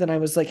happened, and I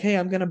was like, hey,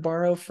 I'm going to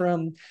borrow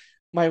from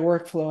my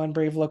workflow on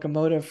Brave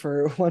Locomotive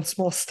for one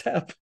small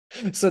step.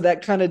 So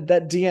that kind of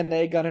that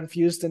DNA got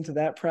infused into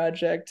that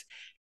project.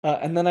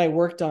 And then I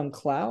worked on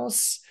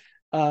Klaus,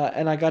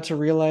 and I got to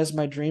realize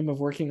my dream of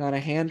working on a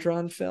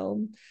hand-drawn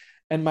film.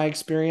 And my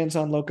experience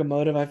on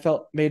Locomotive, I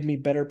felt made me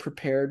better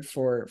prepared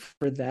for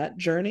that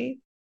journey.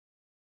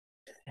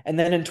 And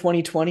then in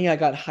 2020, I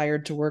got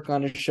hired to work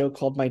on a show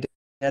called My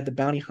Dad, the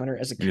Bounty Hunter,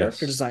 as a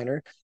character Yes.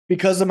 designer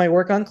because of my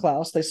work on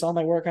Klaus. They saw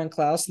my work on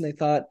Klaus and they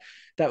thought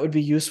that would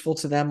be useful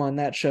to them on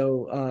that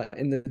show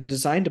in the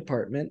design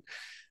department.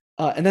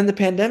 And then the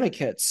pandemic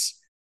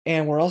hits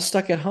and we're all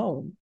stuck at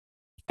home.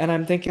 And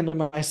I'm thinking to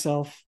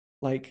myself,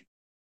 like,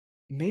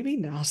 maybe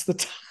now's the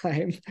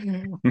time.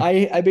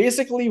 I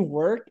basically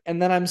work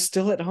and then I'm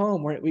still at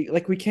home where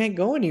we can't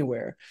go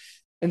anywhere.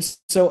 And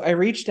so I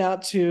reached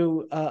out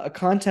to a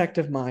contact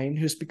of mine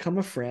who's become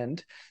a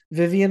friend,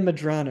 Vivian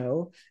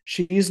Madrano.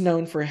 She's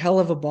known for Hell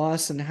of a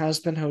Boss and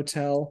Has Been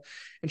Hotel,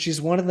 and she's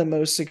one of the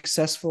most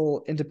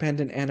successful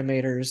independent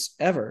animators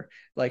ever.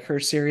 Like her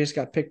series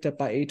got picked up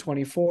by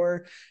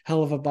A24.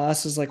 Hell of a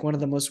Boss is like one of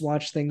the most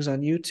watched things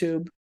on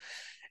YouTube.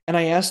 And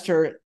I asked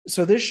her,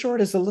 so this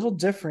short is a little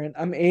different.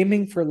 I'm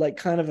aiming for like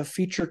kind of a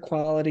feature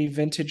quality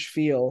vintage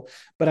feel,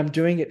 but I'm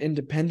doing it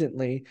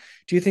independently.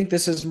 Do you think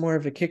this is more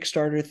of a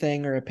Kickstarter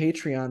thing or a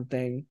Patreon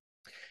thing?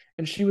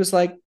 And she was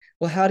like,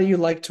 well, how do you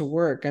like to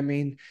work? I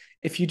mean,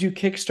 if you do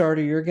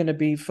Kickstarter, you're going to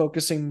be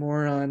focusing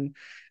more on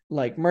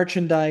like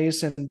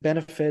merchandise and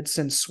benefits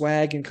and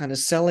swag and kind of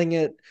selling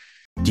it.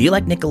 Do you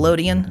like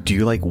Nickelodeon? Do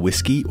you like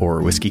whiskey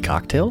or whiskey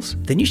cocktails?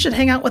 Then you should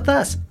hang out with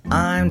us.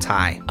 I'm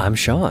Ty. I'm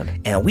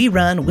Sean. And we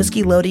run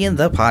Whiskey Loadian,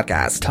 the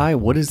podcast. Ty,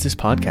 what is this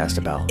podcast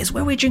about? It's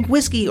where we drink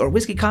whiskey or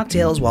whiskey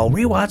cocktails while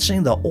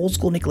rewatching the old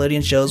school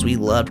Nickelodeon shows we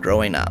loved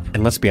growing up.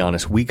 And let's be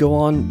honest, we go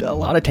on a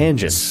lot of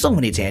tangents. So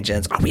many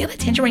tangents. Are we on a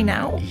tangent right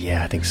now?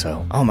 Yeah, I think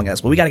so. Oh my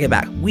goodness. Well, we gotta get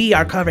back. We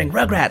are covering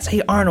Rugrats,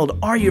 Hey Arnold,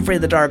 Are You Afraid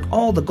of the Dark,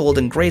 all the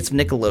golden greats of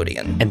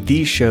Nickelodeon. And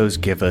these shows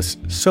give us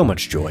so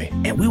much joy.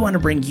 And we want to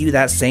bring you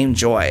that same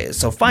joy.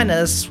 So find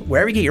us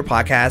wherever you get your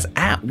podcasts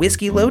at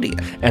Whiskey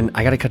Loadian. And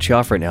I gotta cut you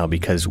off right now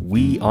because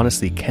we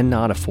honestly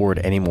cannot afford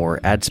any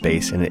more ad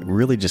space, and it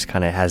really just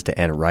kind of has to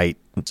end right.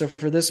 So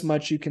for this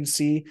much, you can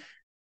see,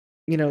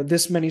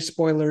 this many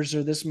spoilers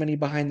or this many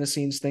behind the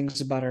scenes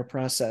things about our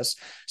process.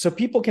 So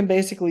people can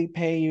basically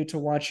pay you to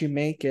watch you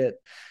make it,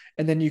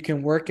 and then you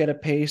can work at a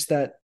pace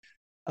that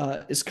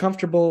is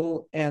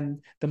comfortable,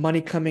 and the money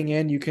coming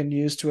in you can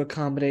use to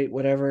accommodate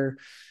whatever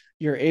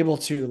you're able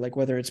to, like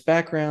whether it's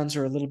backgrounds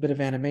or a little bit of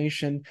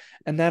animation,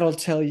 and that'll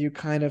tell you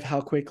kind of how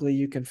quickly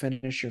you can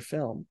finish your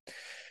film.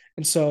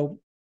 And so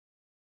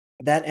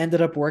that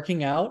ended up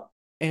working out.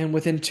 And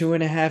within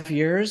 2.5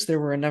 years, there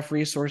were enough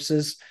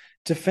resources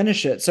to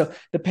finish it. So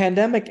the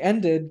pandemic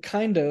ended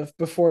kind of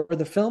before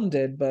the film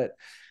did. But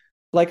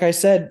like I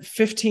said,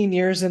 15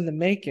 years in the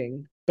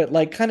making, but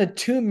like kind of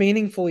 2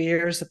 meaningful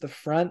years at the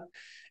front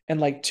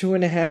and like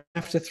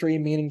 2.5 to 3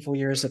 meaningful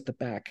years at the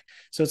back.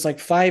 So it's like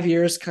 5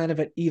 years kind of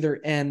at either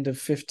end of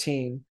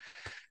 15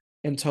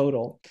 in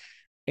total.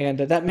 And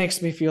that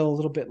makes me feel a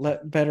little bit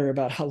better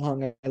about how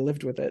long I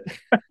lived with it.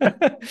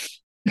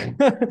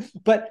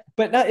 but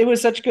no, it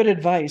was such good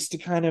advice to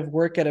kind of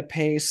work at a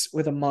pace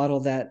with a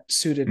model that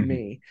suited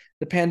me.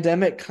 The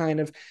pandemic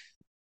kind of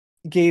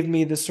gave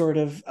me the sort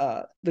of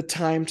the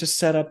time to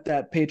set up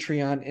that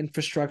Patreon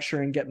infrastructure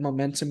and get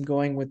momentum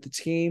going with the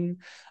team.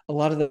 A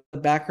lot of the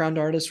background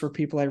artists were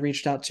people I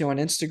reached out to on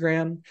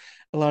Instagram.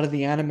 A lot of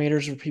the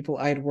animators were people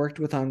I'd worked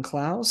with on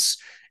Klaus.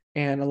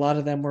 And a lot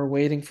of them were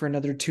waiting for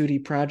another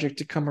 2D project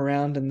to come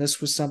around. And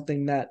this was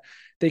something that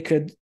they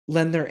could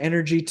lend their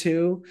energy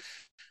to.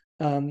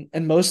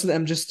 And most of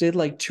them just did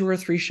like 2 or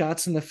 3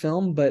 shots in the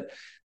film, but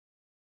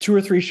 2 or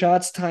 3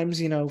 shots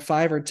times,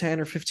 5 or 10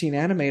 or 15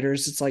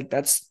 animators, it's like,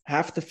 that's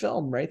half the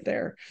film right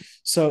there.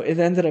 So it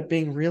ended up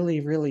being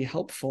really, really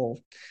helpful,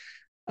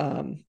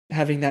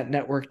 having that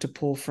network to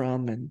pull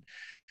from.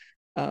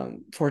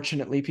 And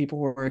fortunately, people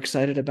were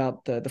excited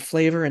about the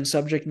flavor and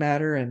subject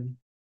matter, and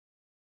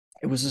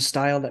it was a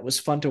style that was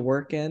fun to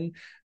work in.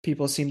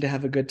 People seemed to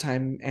have a good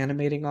time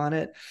animating on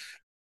it.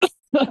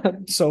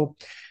 So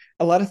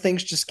a lot of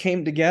things just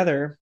came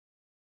together.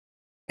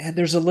 And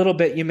there's a little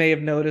bit you may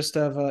have noticed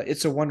of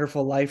It's a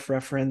Wonderful Life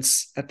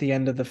reference at the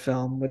end of the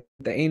film with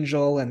the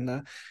angel and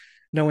the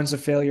no one's a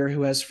failure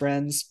who has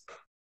friends.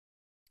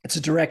 It's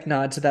a direct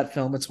nod to that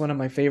film. It's one of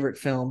my favorite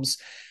films.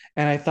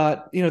 And I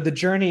thought, the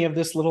journey of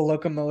this little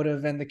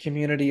locomotive and the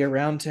community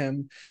around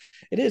him,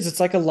 it's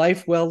like a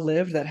life well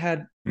lived that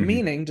had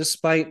meaning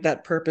despite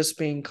that purpose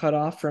being cut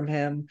off from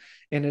him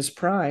in his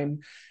prime.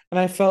 And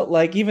I felt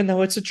like even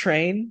though it's a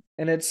train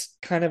and it's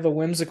kind of a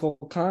whimsical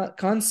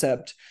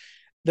concept,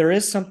 there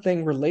is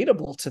something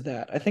relatable to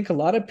that. I think a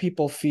lot of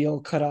people feel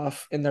cut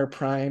off in their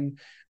prime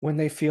when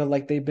they feel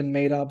like they've been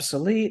made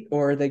obsolete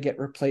or they get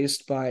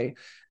replaced by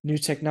new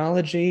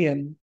technology.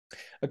 And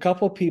a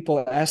couple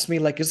people asked me,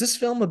 like, is this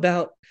film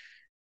about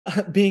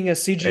being a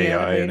CG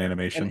AI and animator and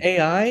animation.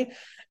 AI?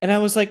 And I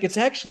was like, it's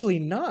actually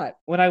not.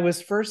 When I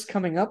was first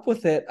coming up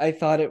with it, I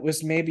thought it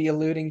was maybe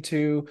alluding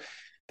to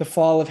the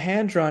fall of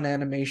hand drawn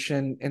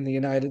animation in the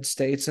United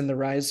States and the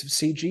rise of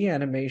CG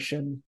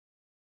animation,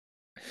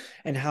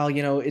 and how,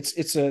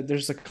 it's a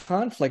there's a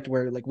conflict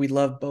where, like, we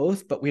love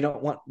both but we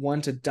don't want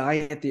one to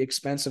die at the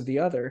expense of the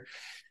other.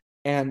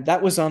 And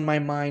that was on my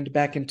mind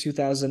back in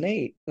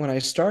 2008 when I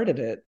started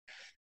it.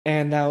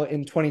 And now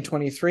in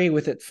 2023,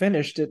 with it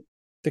finished,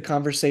 the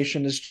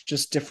conversation is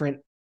just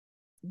different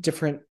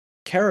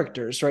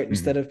characters, right? Hmm.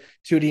 Instead of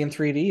 2D and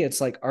 3D,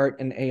 it's like art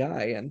and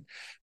AI.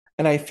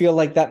 And I feel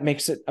like that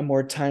makes it a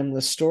more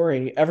timeless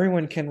story.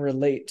 Everyone can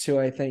relate to,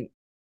 I think,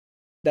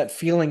 that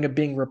feeling of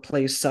being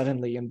replaced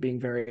suddenly and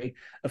being very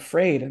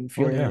afraid and Oh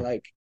feeling yeah.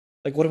 like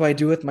what do I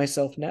do with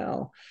myself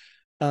now?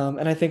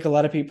 And I think a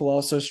lot of people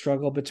also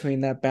struggle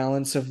between that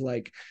balance of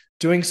like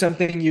doing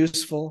something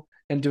useful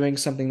and doing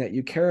something that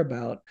you care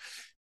about.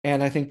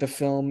 And I think the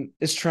film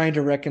is trying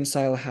to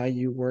reconcile how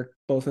you work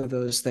both of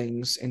those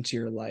things into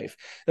your life.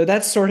 So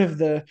that's sort of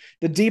the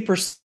deeper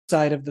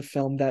side of the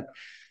film that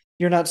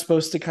you're not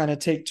supposed to kind of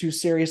take too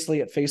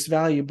seriously at face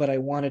value, but I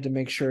wanted to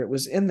make sure it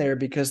was in there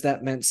because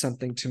that meant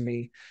something to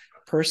me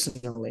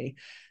personally.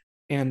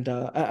 And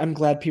I'm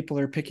glad people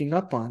are picking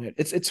up on it.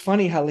 It's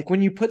funny how, like,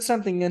 when you put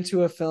something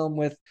into a film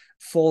with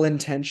full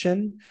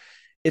intention,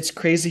 it's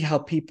crazy how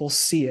people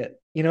see it.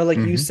 Like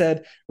you Hmm.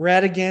 said,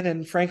 Radigan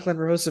and Franklin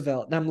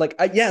Roosevelt. And I'm like,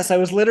 yes, I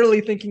was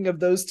literally thinking of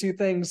those two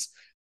things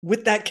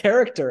with that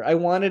character. I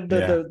wanted the,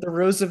 Yeah. the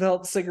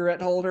Roosevelt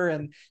cigarette holder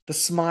and the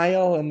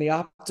smile and the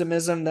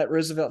optimism that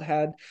Roosevelt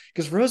had,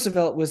 because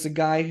Roosevelt was a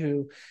guy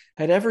who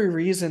had every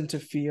reason to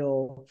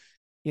feel,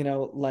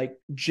 like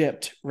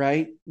gypped,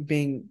 right?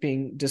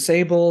 Being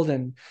disabled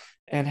and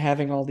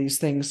having all these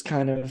things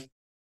kind of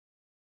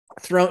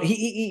thrown.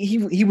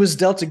 He was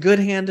dealt a good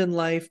hand in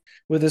life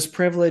with his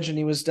privilege, and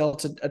he was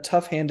dealt a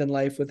tough hand in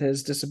life with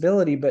his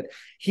disability, but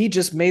he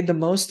just made the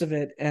most of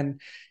it.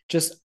 And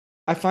just,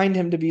 I find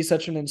him to be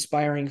such an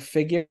inspiring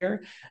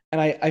figure.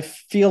 And I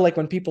feel like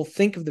when people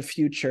think of the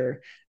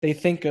future, they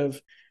think of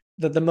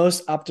the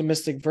most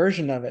optimistic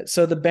version of it.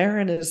 So the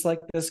Baron is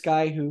like this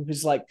guy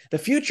who's like, the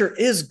future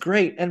is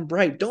great and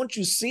bright, don't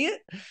you see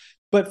it?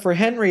 But for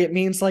Henry, it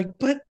means like,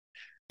 but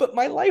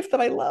my life that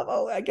I love,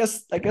 oh, I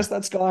guess Yeah.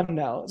 that's gone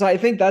now. So I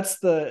think that's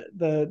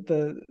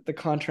the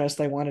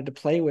contrast I wanted to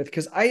play with,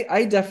 because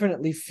I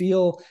definitely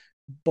feel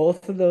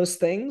both of those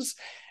things.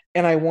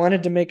 And I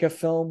wanted to make a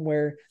film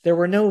where there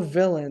were no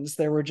villains,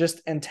 there were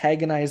just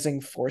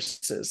antagonizing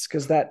forces,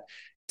 because that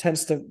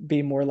tends to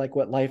be more like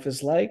what life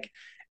is like.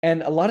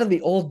 And a lot of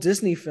the old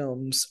Disney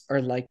films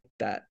are like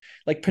that.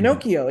 Like Hmm.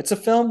 Pinocchio, it's a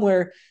film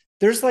where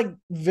there's like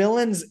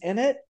villains in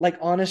it, like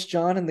Honest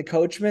John and the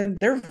Coachman.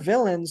 They're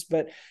villains,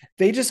 but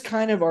they just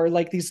kind of are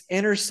like these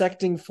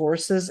intersecting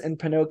forces in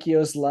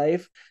Pinocchio's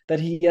life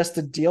that he has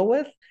to deal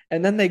with,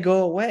 and then they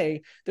go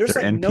away. There's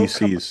They're like no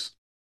NPCs.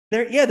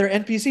 they're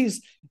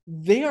NPCs.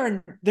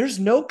 There's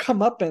no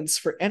comeuppance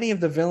for any of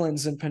the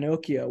villains in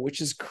Pinocchio,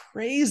 which is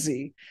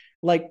crazy.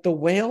 Like the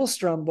whale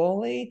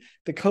Stromboli,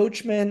 the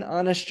Coachman,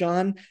 Honest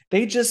John,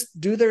 they just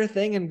do their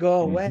thing and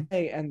go away. Hmm.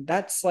 And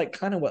that's like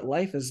kind of what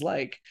life is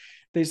like.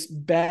 These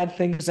bad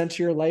things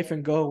enter your life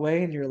and go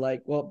away, and you're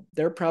like, well,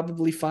 they're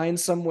probably fine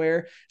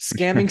somewhere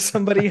scamming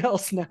somebody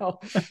else now.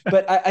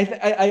 But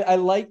I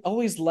like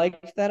always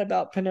liked that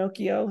about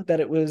Pinocchio, that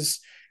it was,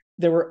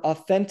 there were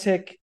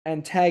authentic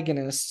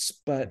antagonists,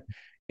 but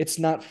it's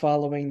not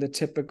following the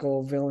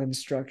typical villain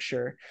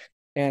structure.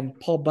 And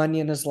Paul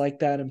Bunyan is like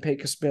that, and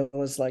Pecos Bill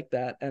is like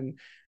that. And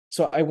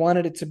so I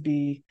wanted it to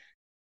be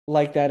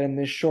like that in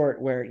this short,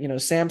 where,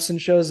 Samson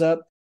shows up,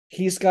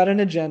 he's got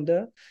an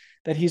agenda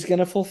that he's going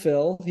to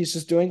fulfill. He's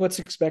just doing what's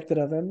expected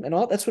of him. And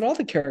all that's what all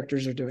the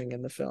characters are doing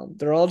in the film.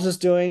 They're all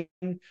just doing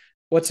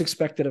what's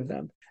expected of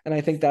them. And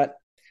I think that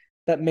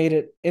made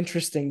it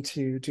interesting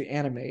to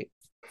animate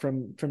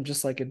from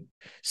just like a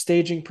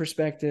staging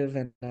perspective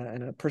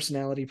and a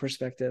personality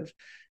perspective.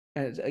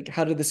 And like,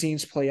 how do the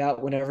scenes play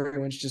out when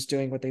everyone's just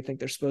doing what they think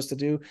they're supposed to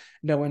do?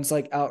 No one's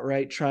like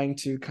outright trying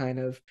to kind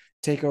of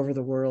take over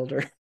the world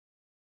or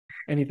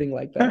anything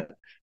like that.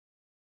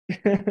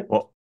 that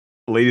Well,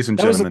 ladies and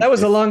was gentlemen, that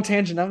was a if long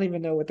tangent. I don't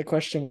even know what the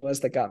question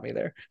was that got me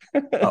there.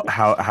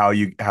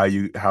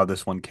 how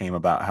this one came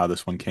about, how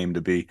this one came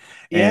to be,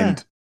 Yeah,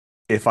 and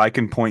if I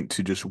can point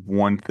to just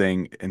one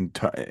thing, and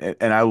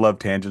I love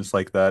tangents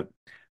like that.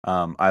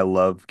 I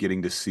love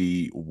getting to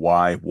see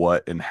why,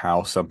 what, and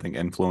how something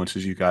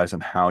influences you guys,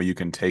 and how you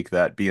can take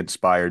that, be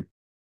inspired,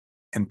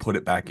 and put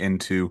it back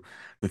into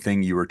the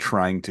thing you were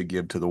trying to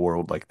give to the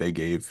world, like they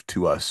gave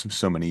to us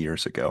so many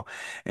years ago.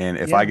 And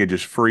if I yeah, could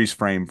just freeze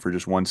frame for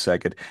just 1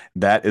 second,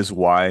 that is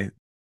why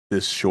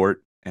this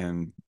short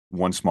and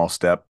one small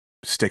step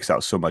sticks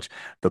out so much.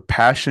 The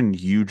passion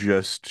you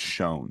just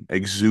shown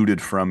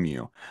exuded from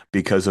you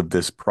because of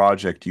this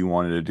project you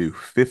wanted to do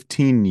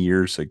 15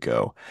 years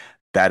ago.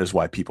 That is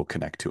why people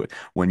connect to it.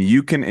 When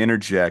you can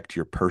interject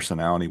your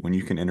personality, when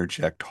you can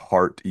interject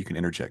heart, you can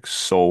interject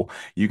soul,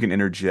 you can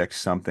interject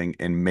something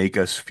and make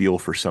us feel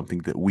for something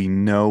that we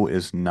know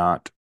is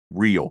not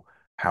real.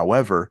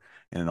 However,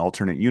 in an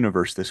alternate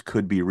universe, this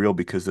could be real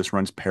because this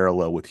runs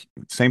parallel with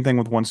same thing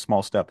with one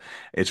small step.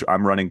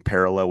 I'm running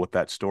parallel with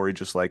that story,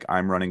 just like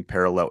I'm running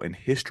parallel and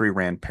history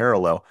ran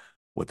parallel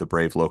with the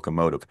brave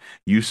locomotive.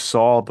 You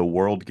saw the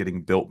world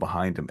getting built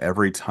behind him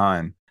every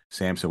time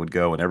Samson would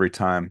go, and every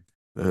time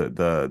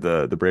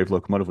the brave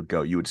locomotive would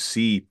go, you would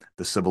see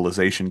the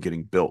civilization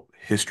getting built,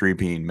 history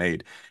being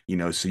made.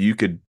 So you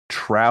could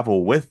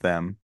travel with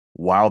them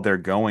while they're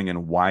going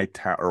and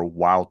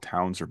while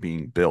towns are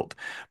being built.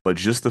 But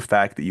just the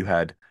fact that you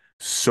had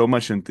so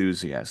much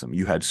enthusiasm,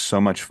 you had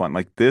so much fun,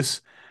 like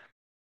this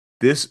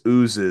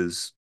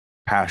oozes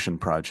passion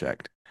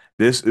project.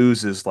 This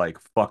oozes like,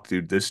 fuck,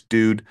 dude, this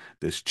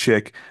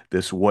chick,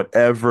 this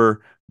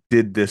whatever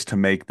did this to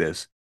make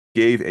this,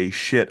 gave a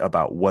shit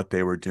about what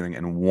they were doing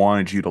and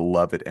wanted you to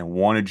love it and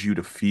wanted you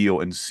to feel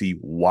and see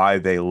why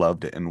they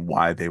loved it and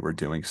why they were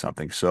doing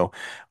something. So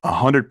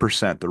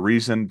 100%, the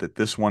reason that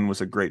this one was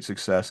a great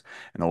success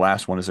and the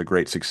last one is a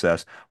great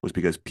success was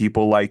because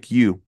people like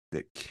you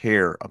that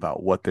care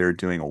about what they're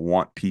doing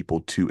want people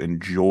to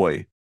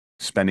enjoy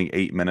spending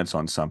 8 minutes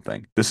on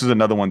something. This is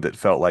another one that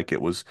felt like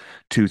it was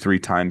two, three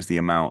times the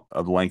amount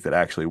of length it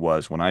actually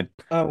was. When I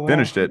Oh wow.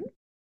 finished it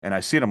and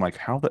I see it, I'm like,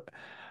 how the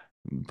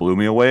blew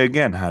me away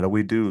again. How do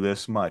we do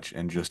this much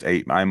in just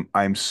eight?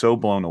 I'm so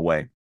blown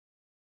away.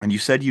 And you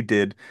said you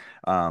did.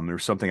 There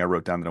was something I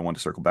wrote down that I wanted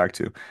to circle back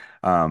to.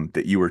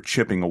 That you were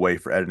chipping away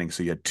for editing,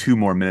 so you had 2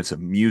 more minutes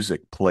of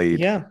music played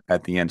Yeah.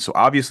 at the end. So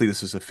obviously,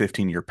 this is a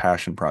 15-year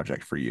passion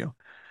project for you.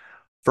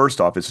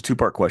 First off, it's a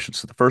two-part question.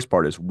 So the first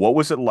part is, what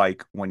was it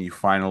like when you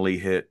finally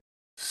hit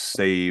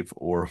save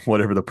or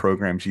whatever the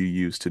programs you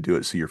use to do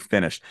it? So you're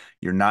finished.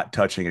 You're not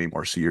touching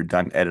anymore. So you're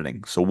done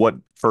editing.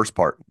 So first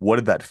part, what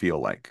did that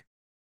feel like?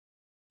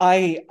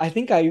 I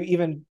think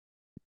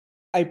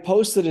I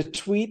posted a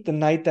tweet the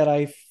night that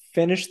I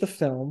finished the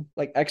film,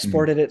 like Mhm.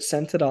 exported it,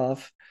 sent it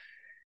off.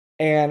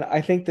 And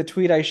I think the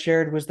tweet I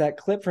shared was that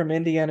clip from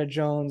Indiana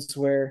Jones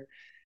where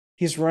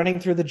he's running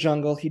through the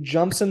jungle. He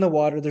jumps in the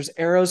water. There's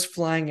arrows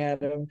flying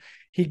at him.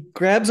 He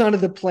grabs onto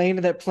the plane,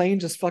 and that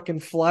plane just fucking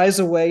flies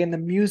away. And the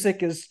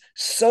music is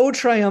so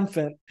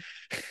triumphant.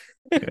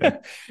 Yeah.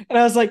 And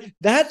I was like,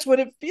 that's what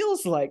it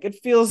feels like. Yeah.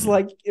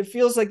 It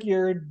feels like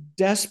you're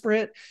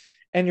desperate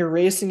and you're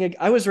racing.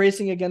 I was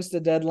racing against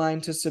the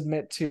deadline to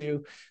submit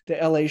to the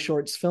LA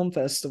Shorts Film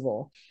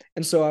Festival.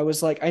 And so I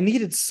was like, I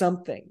needed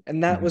something.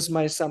 And that Mhm. was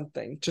my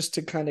something, just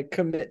to kind of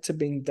commit to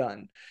being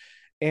done.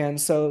 And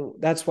so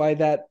that's why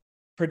that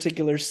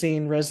particular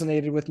scene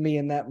resonated with me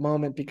in that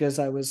moment, because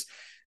I was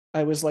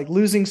like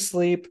losing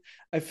sleep.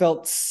 I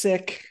felt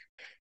sick.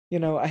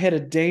 I had a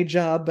day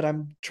job, but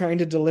I'm trying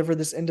to deliver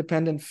this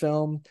independent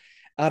film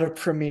out of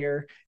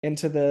premiere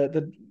into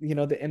the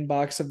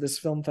inbox of this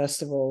film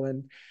festival.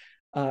 And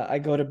I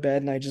go to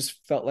bed and I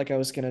just felt like I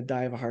was going to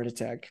die of a heart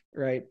attack.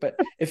 Right. But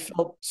it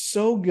felt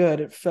so good.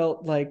 It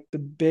felt like the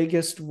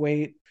biggest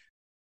weight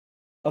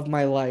of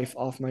my life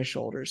off my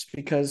shoulders,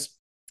 because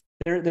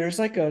there's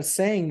like a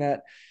saying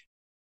that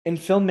in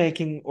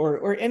filmmaking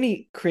or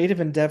any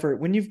creative endeavor,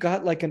 when you've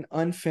got like an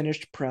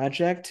unfinished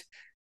project,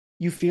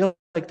 you feel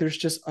like there's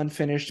just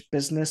unfinished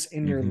business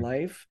in your Mhm.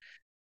 life.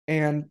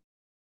 And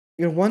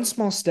one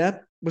small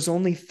step was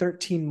only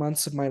 13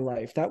 months of my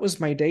life. That was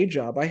my day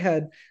job. I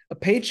had a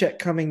paycheck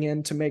coming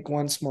in to make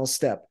one small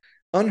step,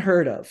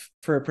 unheard of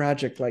for a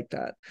project like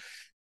that.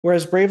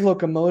 Whereas Brave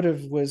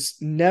Locomotive was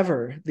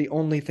never the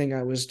only thing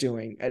I was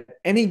doing. At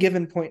any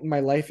given point in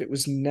my life, it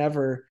was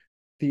never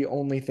the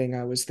only thing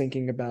I was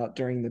thinking about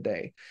during the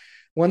day.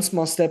 One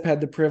Small Step had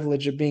the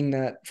privilege of being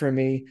that for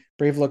me.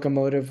 Brave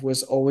Locomotive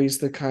was always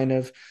the kind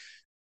of,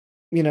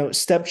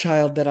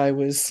 stepchild that I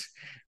was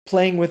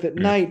playing with at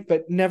Yeah. night,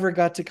 but never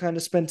got to kind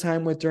of spend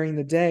time with during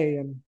the day.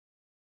 And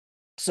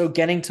so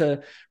getting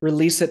to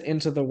release it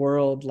into the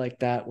world like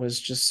that was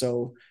just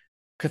so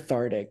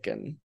cathartic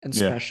and Yeah.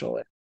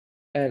 special.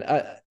 And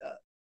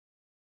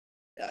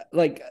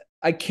like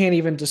I can't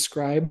even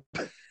describe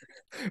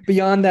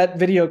beyond that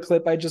video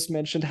clip I just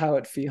mentioned how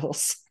it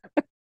feels.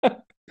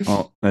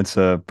 Well, that's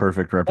a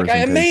perfect Like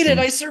I made it,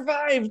 I representation.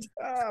 survived.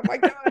 Oh my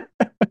god.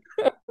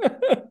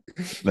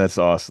 That's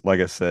awesome. Like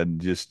I said,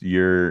 just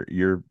your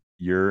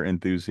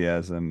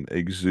enthusiasm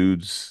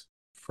exudes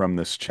from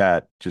this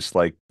chat, just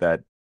like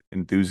that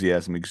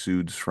enthusiasm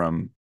exudes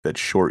from that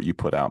short you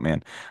put out,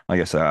 man.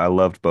 Like I said, I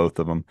loved both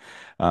of them.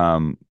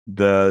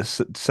 The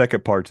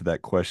second part to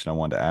that question I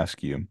wanted to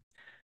ask you,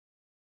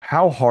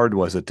 how hard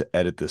was it to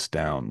edit this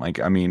down? Like,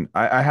 I mean,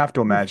 I have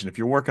to imagine if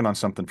you're working on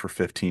something for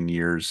 15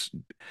 years,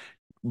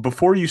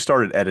 before you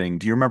started editing,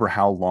 do you remember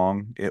how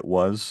long it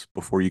was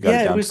before you got it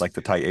Yeah, it down to was like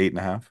the tight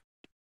 8.5?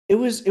 it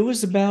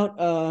was about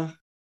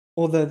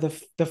well,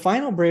 the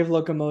final Brave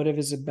Locomotive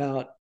is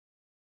about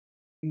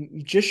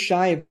just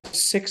shy of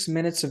 6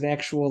 minutes of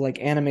actual like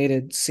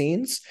animated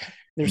scenes.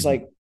 There's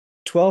like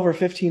 12 or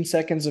 15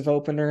 seconds of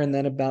opener and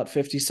then about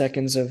 50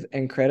 seconds of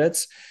end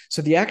credits.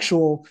 So the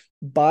actual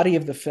body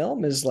of the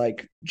film is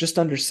like just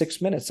under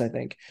 6 minutes, I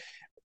think.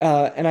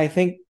 And I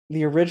think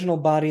the original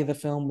body of the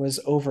film was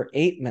over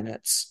 8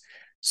 minutes.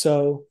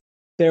 So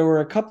there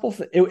were a couple,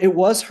 it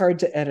was hard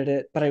to edit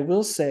it, but I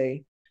will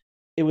say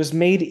it was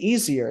made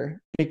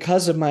easier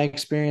because of my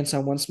experience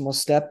on One Small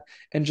Step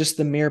and just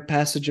the mere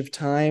passage of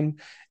time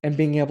and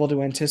being able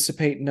to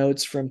anticipate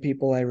notes from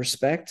people I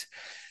respect.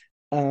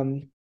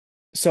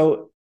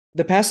 So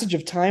the passage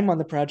of time on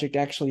the project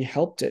actually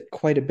helped it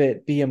quite a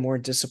bit be a more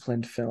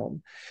disciplined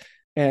film.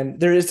 And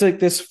there is like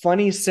this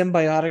funny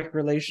symbiotic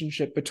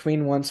relationship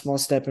between One Small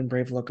Step and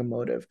Brave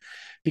Locomotive.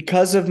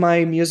 Because of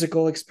my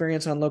musical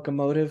experience on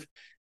Locomotive,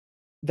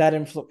 that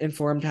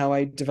informed how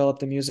I developed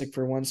the music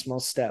for One Small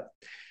Step.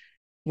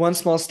 One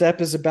Small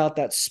Step is about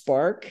that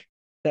spark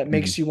that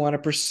makes you want to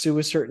pursue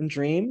a certain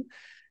dream.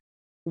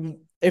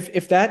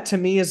 If that to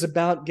me is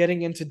about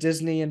getting into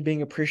Disney and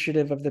being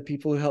appreciative of the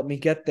people who helped me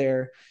get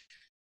there,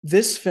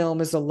 this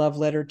film is a love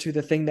letter to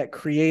the thing that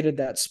created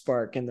that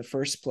spark in the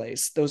first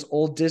place. Those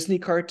old Disney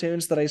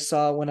cartoons that I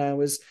saw when I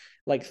was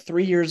like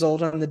 3 years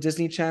old on the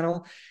Disney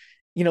Channel.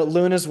 You know,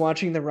 Luna's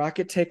watching the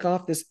rocket take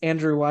off, this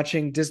Andrew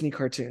watching Disney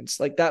cartoons.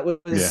 Like that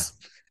was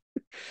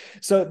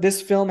So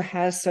this film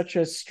has such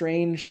a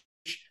strange,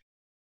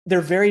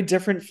 they're very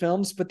different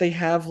films, but they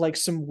have like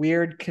some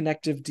weird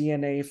connective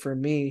DNA for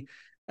me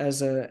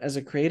as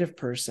a creative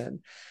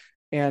person.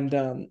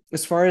 And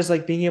as far as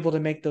like being able to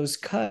make those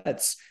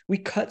cuts, we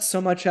cut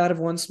so much out of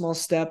One Small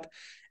Step.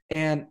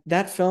 And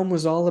that film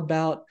was all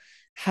about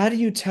how do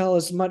you tell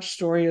as much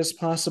story as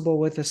possible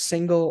with a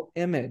single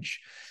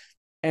image?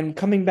 And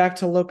coming back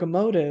to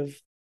Locomotive,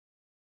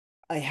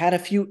 I had a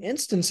few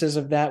instances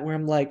of that where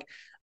I'm like,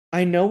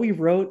 I know we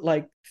wrote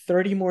like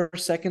 30 more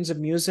seconds of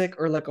music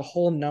or like a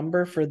whole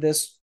number for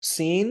this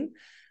scene,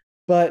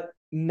 but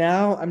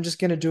now I'm just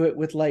going to do it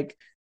with like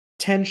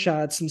 10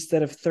 shots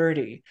instead of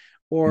 30.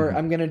 Or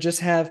I'm going to just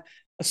have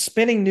a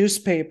spinning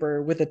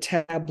newspaper with a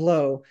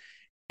tableau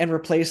and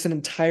replace an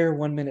entire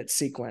 1 minute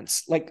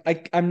sequence. Like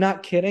I'm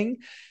not kidding.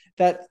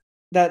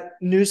 That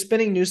new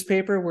spinning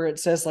newspaper where it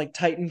says like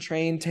Titan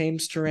train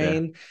tames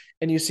terrain,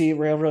 and you see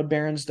Railroad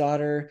Baron's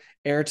daughter,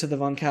 heir to the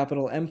Von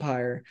Capital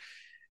Empire.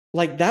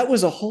 Like that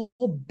was a whole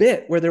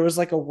bit where there was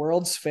like a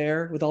World's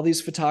Fair with all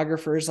these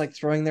photographers like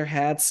throwing their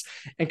hats,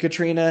 and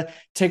Katrina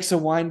takes a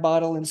wine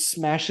bottle and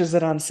smashes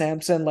it on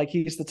Samson like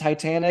he's the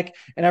Titanic,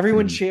 and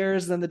everyone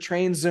cheers. Then the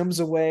train zooms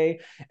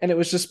away, and it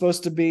was just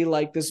supposed to be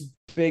like this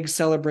big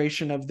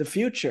celebration of the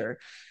future.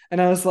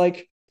 And I was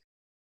like,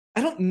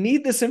 I don't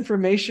need this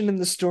information in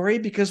the story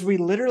because we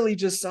literally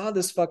just saw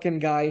this fucking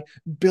guy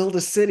build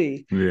a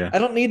city. I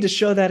don't need to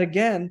show that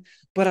again,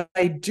 but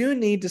I do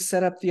need to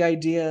set up the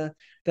idea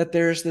that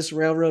there's this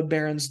railroad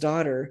baron's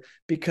daughter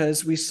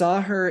because we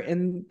saw her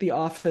in the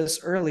office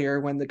earlier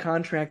when the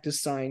contract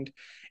is signed,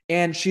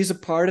 and she's a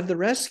part of the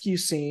rescue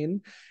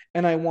scene.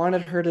 And I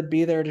wanted her to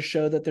be there to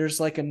show that there's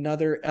like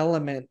another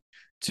element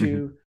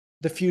to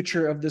the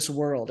future of this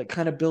world. It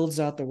kind of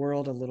builds out the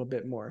world a little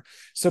bit more.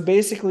 So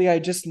basically, I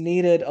just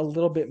needed a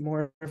little bit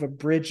more of a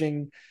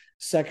bridging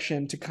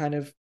section to kind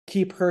of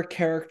keep her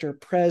character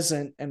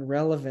present and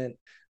relevant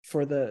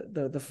for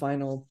the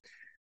final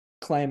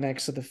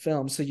climax of the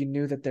film. So you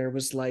knew that there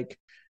was like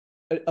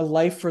a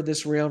life for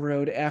this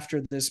railroad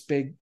after this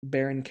big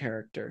Baron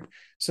character,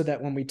 so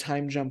that when we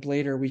time jump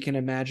later, we can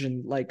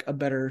imagine like a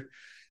better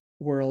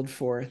world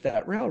for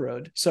that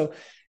railroad. So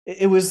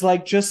it was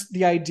like just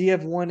the idea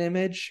of one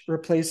image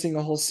replacing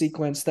a whole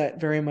sequence that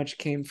very much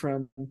came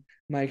from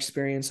my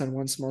experience on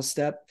One Small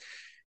Step.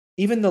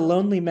 Even the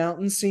Lonely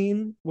Mountain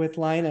scene with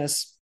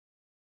Linus,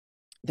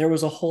 there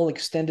was a whole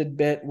extended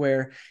bit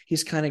where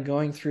he's kind of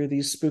going through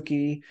these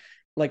spooky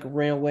like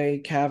railway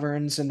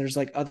caverns, and there's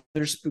like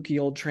other spooky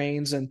old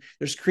trains, and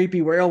there's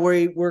creepy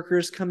railway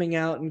workers coming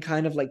out and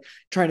kind of like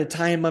trying to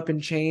tie him up in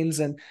chains.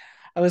 And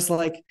I was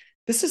like,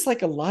 this is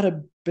like a lot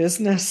of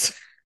business.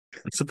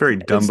 It's a very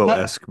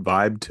Dumbo-esque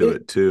vibe to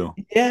it too.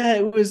 Yeah,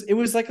 it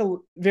was like a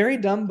very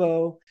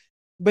Dumbo,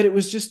 but it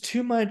was just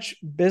too much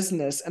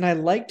business. And I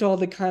liked all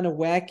the kind of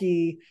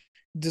wacky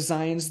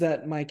designs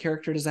that my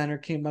character designer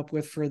came up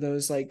with for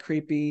those like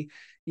creepy,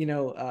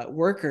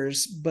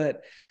 workers.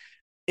 But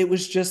it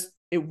was just,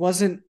 it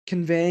wasn't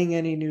conveying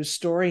any new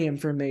story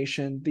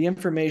information. The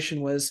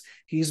information was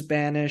he's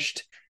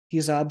banished,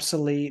 he's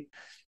obsolete.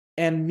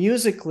 And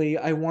musically,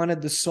 I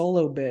wanted the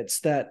solo bits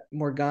that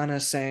Morgana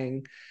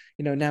sang,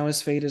 now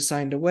his fate is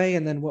signed away,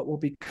 and then what will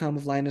become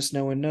of Linus,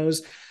 no one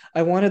knows.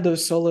 I wanted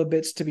those solo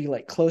bits to be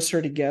like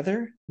closer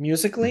together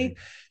musically,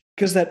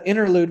 because that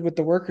interlude with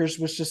the workers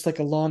was just like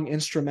a long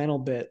instrumental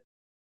bit.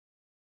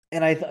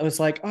 And I was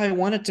like, oh, I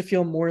want it to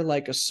feel more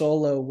like a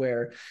solo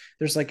where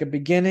there's like a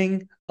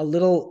beginning, a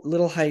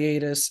little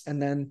hiatus, and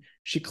then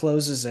she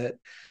closes it.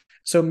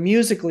 So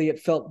musically, it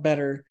felt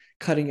better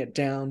cutting it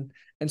down.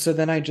 And so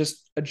then I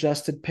just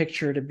adjusted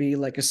picture to be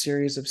like a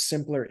series of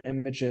simpler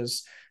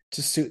images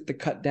to suit the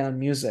cut down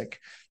music.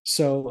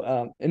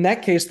 So in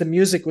that case, the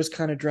music was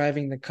kind of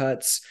driving the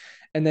cuts.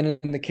 And then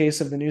in the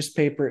case of the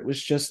newspaper, it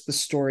was just the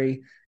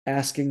story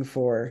asking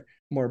for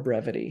more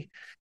brevity.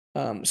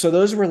 So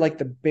those were like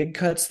the big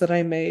cuts that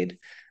I made.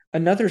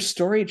 Another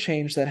story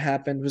change that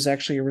happened was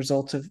actually a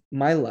result of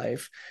my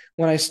life.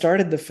 When I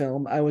started the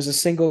film, I was a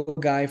single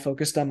guy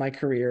focused on my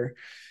career.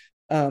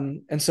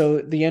 And so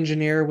the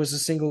engineer was a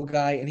single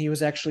guy, and he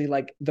was actually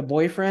like the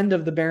boyfriend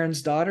of the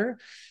Baron's daughter.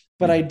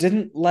 But I Mhm.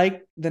 didn't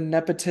like the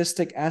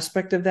nepotistic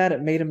aspect of that.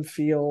 It made him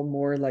feel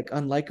more like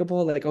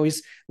unlikable, like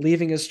always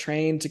leaving his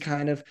train to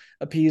kind of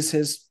appease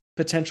his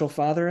potential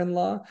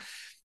father-in-law.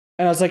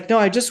 And I was like, no,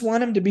 I just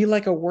want him to be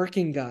like a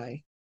working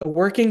guy, a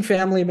working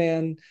family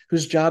man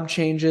whose job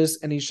changes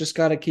and he's just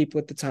got to keep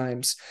with the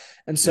times.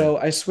 And Yeah. so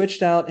I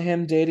switched out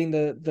him dating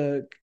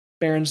the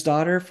Baron's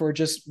daughter for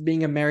just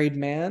being a married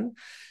man.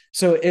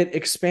 So it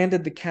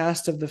expanded the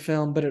cast of the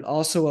film, but it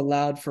also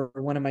allowed for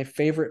one of my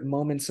favorite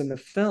moments in the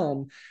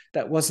film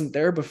that wasn't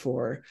there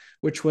before,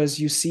 which was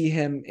you see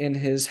him in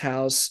his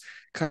house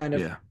kind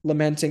of Yeah.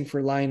 lamenting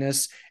for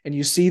Linus, and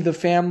you see the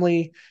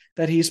family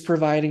that he's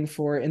providing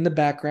for in the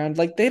background.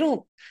 Like they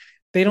don't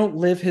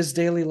live his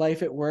daily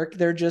life at work.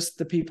 They're just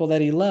the people that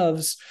he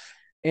loves.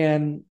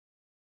 And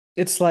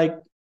it's like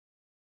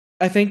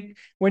I think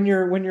when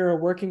you're a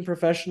working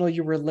professional,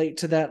 you relate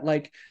to that.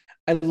 Like,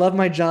 I love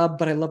my job,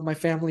 but I love my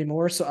family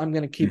more, so I'm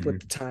going to keep with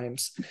the Mhm.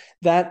 times.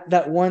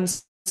 That one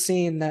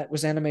scene that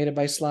was animated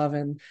by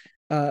Slavin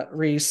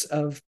Reese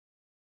of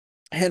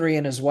Henry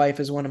and his wife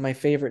is one of my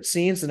favorite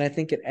scenes, and I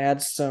think it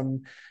adds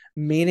some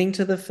meaning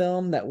to the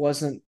film that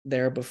wasn't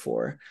there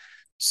before.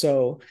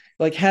 So,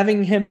 like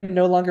having him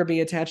no longer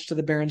be attached to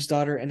the Baron's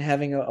daughter and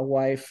having a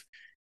wife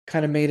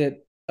kind of made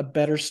it a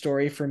better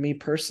story for me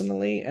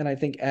personally, and I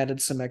think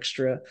added some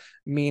extra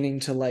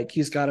meaning to like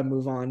he's got to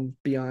move on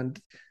beyond,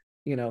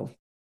 you know,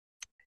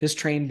 his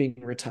train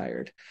being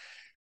retired.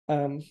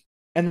 Um,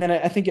 and then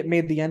I think it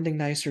made the ending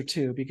nicer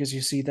too, because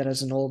you see that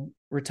as an old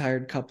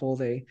retired couple,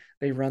 they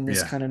run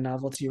this Yeah. kind of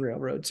novelty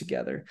railroad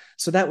together.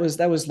 So that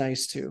was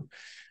nice too.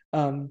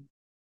 Um,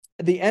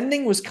 the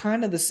ending was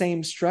kind of the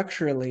same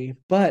structurally,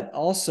 but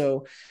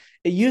also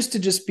it used to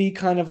just be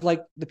kind of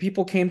like the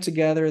people came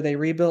together, they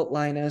rebuilt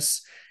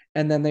Linus,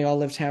 and then they all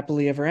lived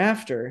happily ever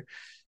after.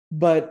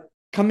 But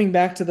coming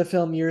back to the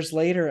film years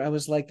later, I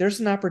was like, there's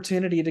an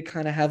opportunity to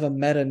kind of have a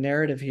meta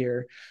narrative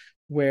here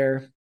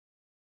where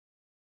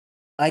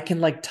I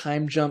can like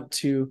time jump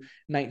to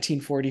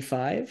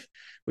 1945,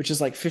 which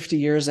is like 50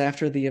 years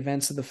after the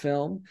events of the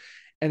film.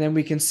 And then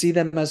we can see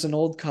them as an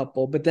old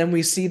couple, but then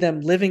we see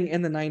them living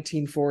in the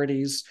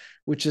 1940s,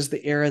 which is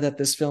the era that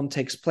this film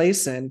takes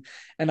place in.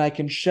 And I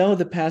can show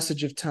the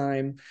passage of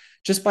time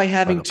just by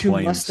By having the two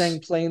Mustang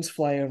planes. planes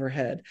fly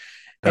overhead.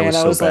 That And was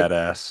I so was like,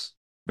 badass.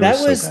 It was that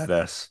so was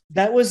badass.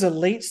 that was a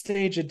late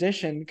stage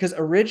addition because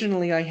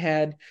originally I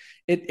had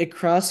it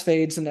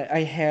crossfades and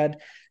I had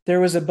there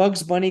was a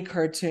Bugs Bunny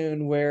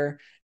cartoon where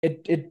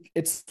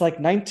it's like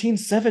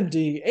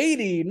 1970,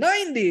 80,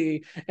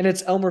 90, and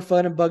it's Elmer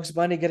Fudd and Bugs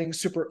Bunny getting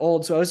super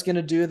old. So I was going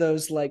to do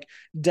those like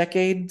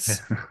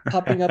decades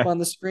popping up on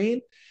the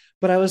screen,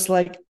 but I was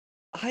like,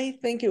 I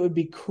think it would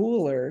be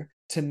cooler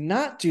to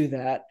not do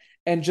that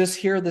and just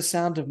hear the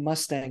sound of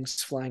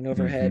Mustangs flying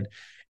overhead. Hmm.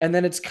 And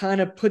then it's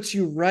kind of puts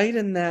you right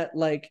in that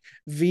like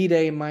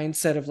V-Day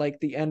mindset of like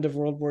the end of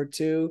World War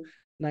II,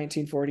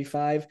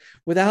 1945,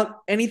 without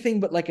anything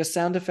but like a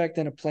sound effect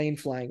and a plane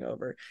flying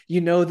over.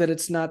 You know that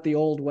it's not the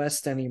old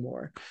West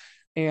anymore.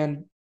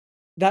 And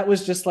that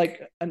was just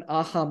like an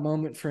aha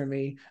moment for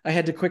me. I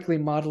had to quickly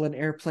model an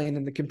airplane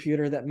in the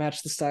computer that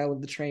matched the style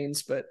of the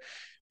trains, but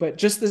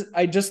just this,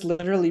 I just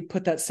literally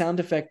put that sound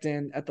effect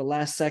in at the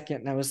last second,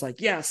 and I was like,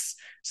 yes.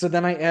 So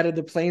then I added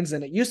the planes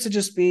in. It used to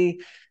just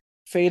be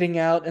fading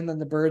out and then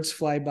the birds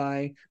fly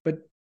by, but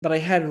I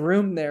had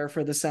room there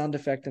for the sound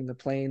effect and the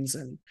planes,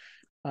 and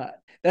uh,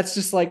 that's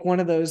just like one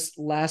of those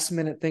last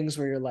minute things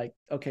where you're like,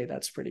 okay,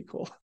 that's pretty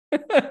cool.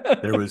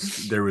 There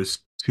was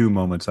two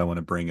moments I want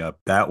to bring up.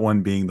 That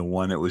one being the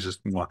one that was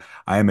just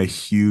I am a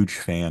huge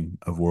fan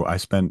of World. I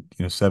spent,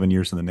 7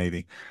 years in the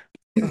Navy.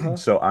 Uh-huh.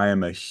 So I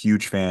am a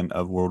huge fan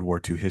of World War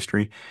II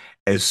history.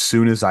 As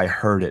soon as I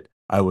heard it,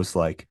 I was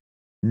like,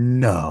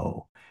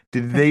 no.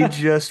 Did they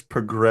just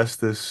progress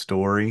this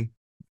story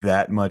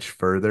that much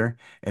further?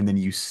 And then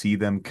you see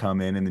them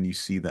come in and then you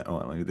see that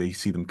they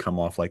see them come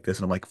off like this.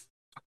 And I'm like,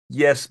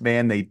 yes,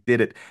 man, they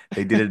did it.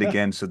 They did it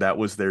again. So that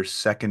was their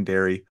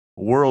secondary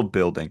world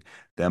building,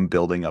 them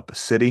building up a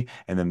city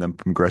and then them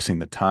progressing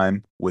the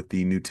time with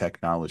the new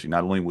technology.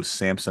 Not only was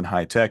Samson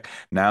high tech,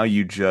 now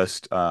you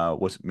just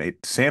was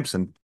made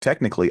Samson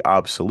technically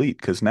obsolete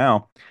because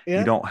now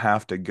you Yeah, don't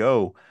have to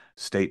go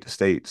state to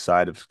state,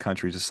 side of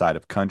country to side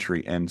of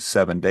country in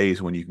 7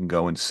 days when you can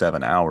go in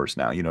 7 hours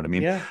now. You know what I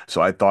mean? yeah.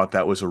 So I thought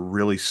that was a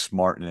really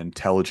smart and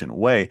intelligent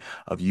way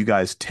of you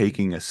guys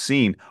taking a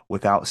scene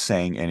without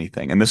saying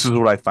anything. And this is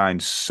what I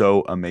find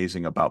so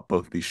amazing about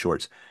both these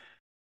shorts.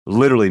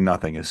 Literally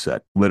nothing is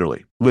said.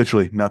 Literally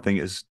nothing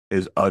is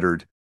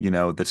uttered,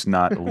 that's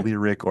not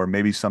lyric or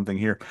maybe something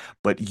here,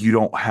 but you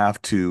don't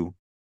have to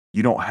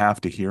You don't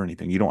have to hear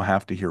anything. You don't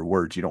have to hear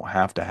words. You don't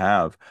have to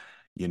have,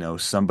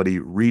 somebody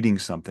reading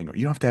something, or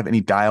you don't have to have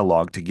any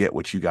dialogue to get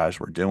what you guys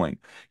were doing.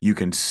 You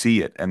can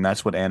see it. And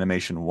that's what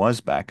animation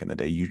was back in the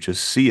day. You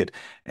just see it,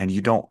 and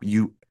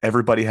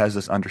everybody has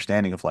this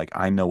understanding of like,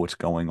 I know what's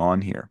going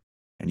on here.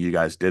 And you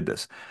guys did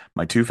this.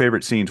 My two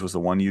favorite scenes was the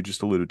one you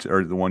just alluded to,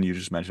 or the one you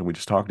just mentioned, we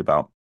just talked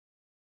about.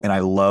 And I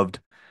loved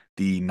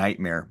the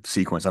nightmare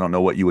sequence. I don't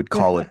know what you would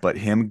call it, but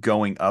him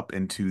going up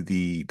into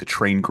the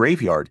train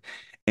graveyard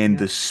and Yeah.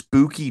 the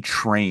spooky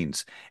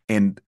trains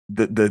and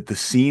the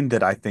scene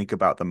that I think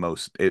about the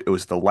most. It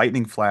was the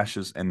lightning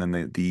flashes and then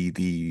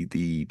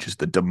the just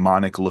the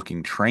demonic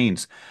looking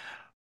trains,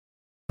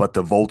 but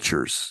the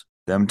vultures,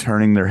 them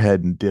turning their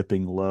head and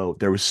dipping low.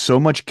 There was so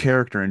much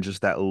character in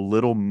just that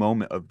little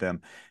moment of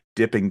them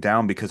dipping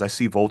down because I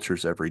see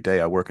vultures every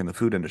day. I work in the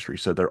food industry,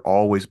 so they're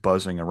always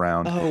buzzing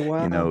around, Oh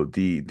wow.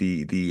 the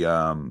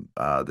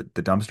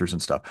dumpsters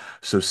and stuff.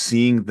 So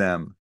seeing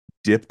them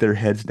dip their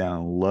heads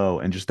down low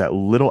and just that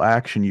little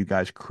action you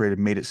guys created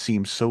made it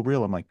seem so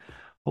real. I'm like,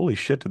 holy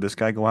shit, did this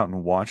guy go out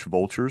and watch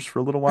vultures for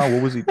a little while?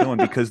 What was he doing?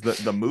 Because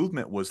the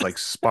movement was like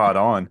spot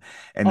on.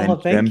 And Oh,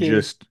 then thank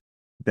you.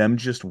 them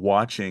just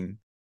watching,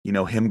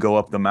 him go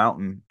up the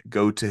mountain,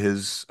 go to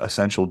his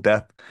essential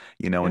death,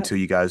 Yeah. until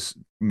you guys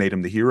made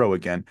him the hero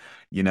again.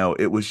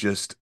 It was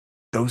just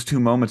those two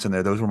moments in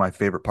there. Those were my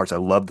favorite parts. I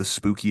love the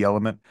spooky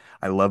element.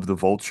 I love the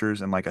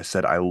vultures. And like I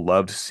said, I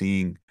loved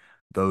seeing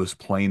those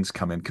planes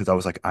come in because I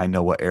was like, I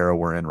know what era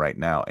we're in right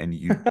now. And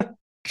you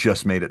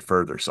just made it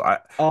further. So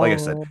like I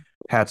said, Oh,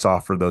 hats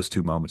off for those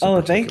two moments in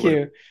oh, thank particular.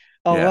 you.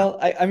 Oh, Yeah. well,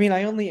 I mean,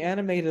 I only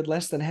animated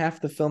less than half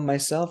the film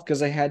myself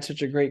because I had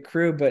such a great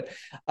crew, but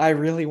I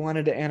really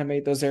wanted to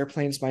animate those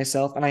airplanes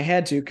myself, and I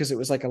had to because it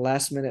was like a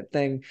last minute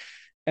thing.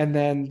 And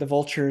then the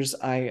vultures,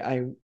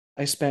 I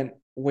spent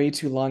way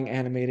too long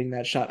animating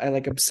that shot. I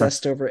like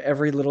obsessed over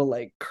every little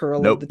like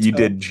curl of Nope, the you toe.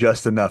 did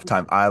just enough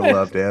time. I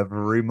loved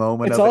every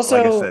moment It's of it.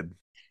 Like I also said,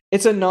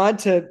 it's a nod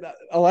to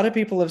a lot of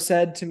people have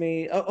said to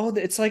me, oh,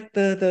 it's like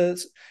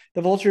the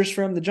vultures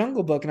from the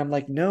Jungle Book, and I'm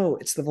like, no,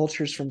 it's the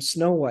vultures from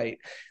Snow White.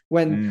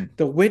 When mm,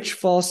 the witch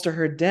falls to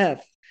her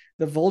death,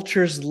 the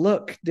vultures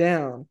look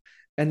down,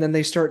 and then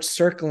they start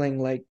circling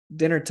like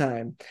dinner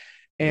time.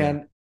 yeah.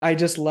 And I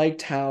just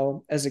liked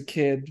how, as a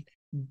kid,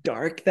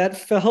 dark that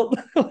felt.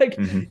 Like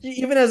Hmm.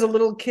 even as a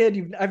little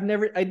kid, I'd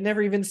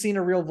never even seen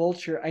a real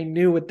vulture. I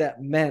knew what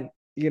that meant,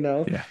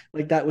 Yeah.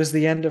 like that was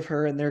the end of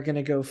her, and they're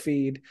gonna go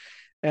feed.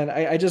 And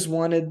I just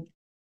wanted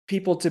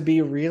people to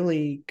be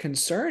really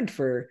concerned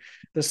for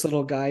this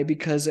little guy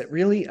because it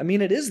really, I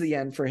mean, it is the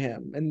end for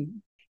him.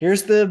 And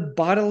here's the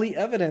bodily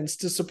evidence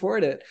to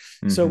support it.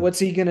 So Hmm. what's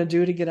he gonna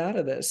do to get out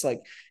of this?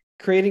 Like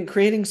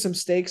creating some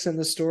stakes in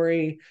the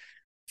story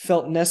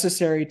felt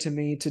necessary to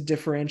me to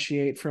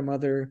differentiate from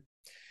other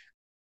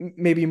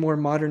maybe more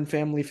modern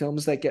family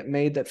films that get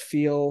made that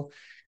feel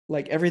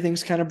like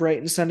everything's kind of bright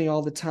and sunny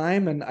all the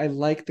time. And I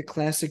like the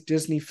classic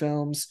Disney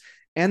films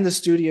and the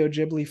Studio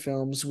Ghibli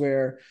films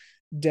where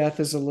death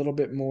is a little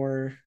bit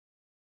more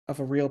of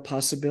a real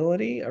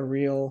possibility, a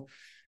real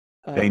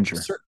Danger.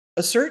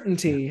 a Yeah.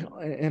 certainty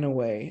in a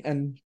way.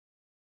 And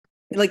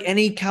like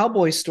any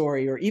cowboy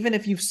story, or even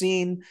if you've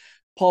seen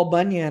Paul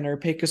Bunyan or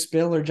Pecos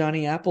Bill or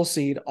Johnny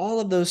Appleseed, all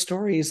of those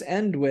stories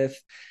end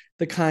with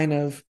the kind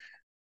of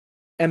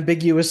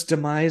ambiguous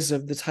demise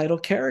of the title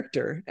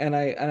character, and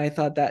I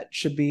thought that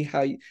should be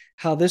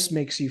how this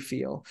makes you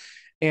feel.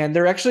 And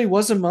there actually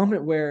was a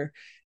moment where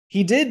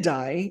he did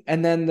die,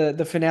 and then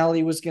the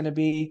finale was going to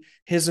be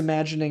his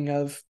imagining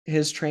of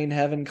his train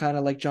heaven, kind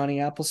of like Johnny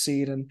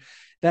Appleseed. And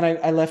then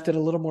I left it a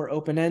little more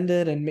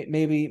open-ended, and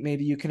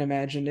maybe you can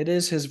imagine it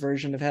is his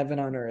version of heaven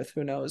on earth,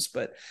 who knows.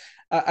 But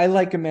I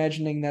like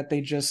imagining that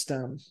they just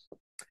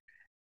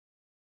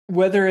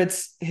whether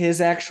it's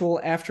his actual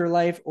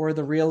afterlife or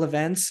the real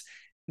events,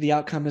 the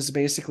outcome is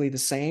basically the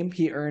same.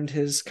 He earned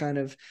his kind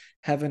of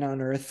heaven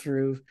on earth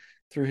through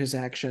his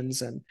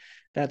actions, and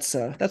that's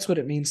what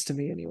it means to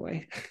me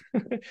anyway.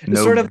 It's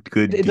No sort of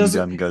good it deed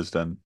doesn't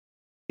undone.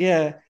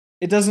 yeah,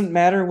 it doesn't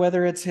matter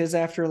whether it's his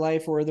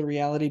afterlife or the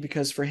reality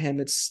because for him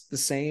it's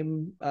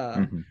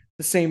Hmm.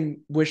 the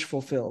same wish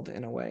fulfilled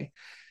in a way.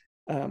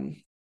 Um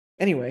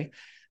anyway,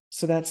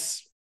 so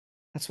that's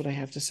what I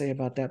have to say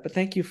about that. But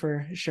thank you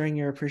for sharing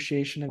your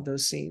appreciation of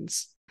those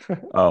scenes.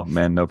 Oh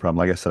man, no problem.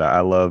 Like I said,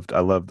 I loved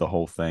the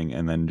whole thing,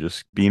 and then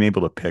just being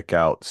able to pick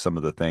out some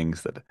of the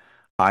things that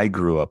I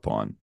grew up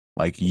on,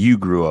 like you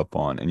grew up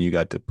on, and you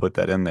got to put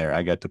that in there.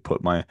 I got to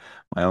put my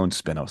own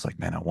spin. I was like,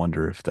 man, I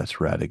wonder if that's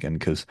Radigan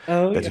because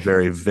Oh that's yeah.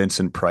 very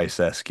Vincent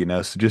Price-esque, you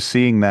know. So just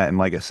seeing that, and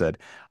like I said,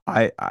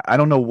 I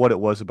don't know what it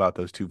was about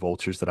those two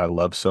vultures that I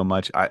love so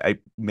much. I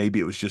maybe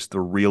it was just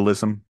the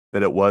realism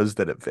that it was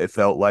that it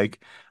felt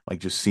like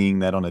just seeing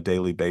that on a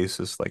daily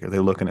basis. Like, are they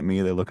looking at me?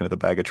 Are they looking at the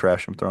bag of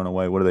trash I'm throwing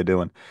away? What are they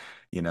doing?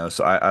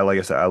 So I like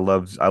I said, I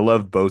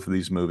love both of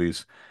these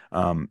movies.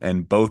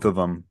 And both of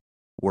them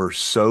were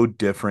so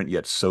different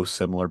yet so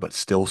similar, but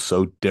still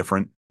so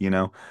different.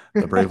 The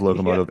Brave Yeah.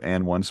 Locomotive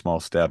and One Small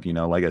Step.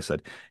 Like I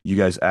said, you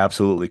guys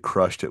absolutely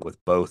crushed it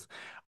with both.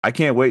 I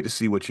can't wait to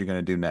see what you're going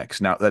to do next.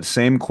 Now, that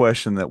same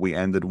question that we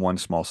ended One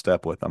Small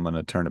Step with, I'm going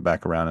to turn it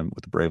back around and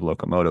with the Brave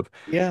Locomotive.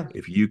 Yeah.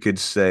 If you could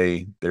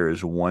say there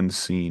is one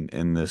scene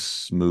in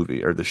this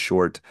movie or the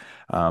short,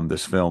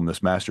 this film,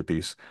 this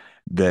masterpiece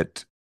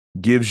that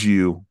gives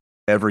you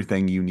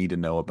everything you need to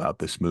know about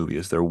this movie,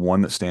 is there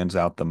one that stands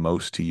out the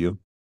most to you?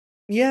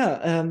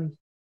 Yeah.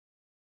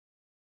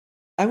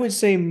 I would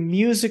say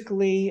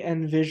musically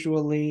and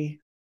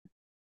visually,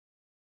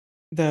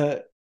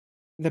 the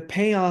the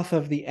payoff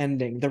of the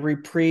ending, the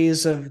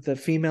reprise of the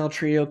female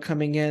trio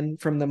coming in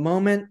from the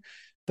moment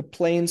the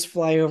planes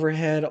fly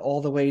overhead all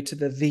the way to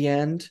the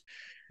end.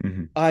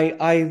 Hmm.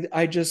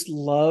 I just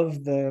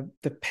love the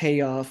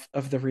payoff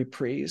of the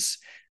reprise.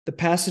 The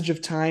passage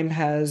of time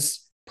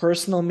has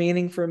personal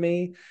meaning for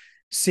me.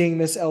 Seeing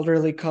this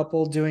elderly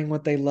couple doing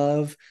what they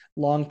love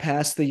long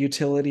past the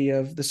utility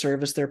of the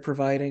service they're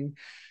providing,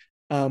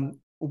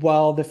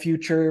 while the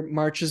future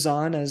marches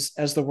on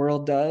as the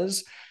world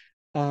does,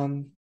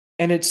 um,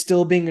 and it's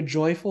still being a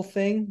joyful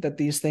thing that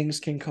these things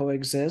can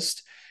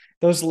coexist.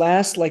 Those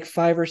last like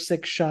 5 or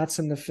 6 shots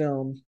in the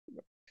film,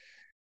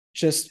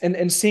 just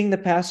and seeing the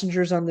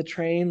passengers on the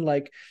train,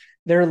 like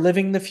they're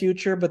living the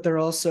future, but they're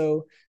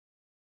also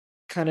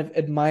kind of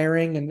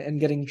admiring and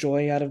getting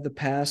joy out of the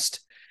past.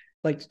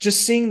 Like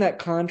just seeing that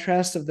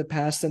contrast of the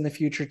past and the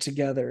future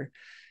together,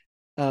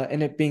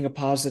 and it being a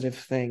positive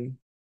thing,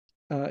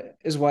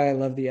 is why I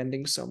love the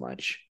ending so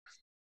much.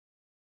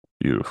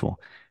 Beautiful.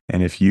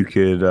 And if you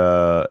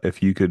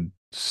could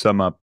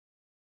sum up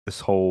this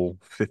whole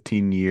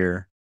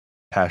 15-year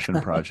passion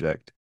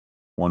project,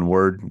 one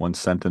word, one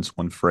sentence,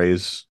 one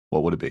phrase,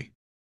 what would it be?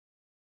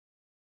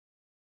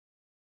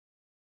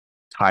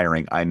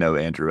 Tiring. I know,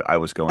 Andrew. I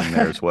was going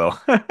there as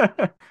well.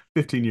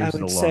 15 I years is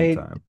a would long say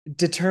time.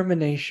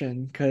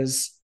 determination,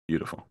 because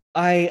Beautiful.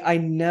 I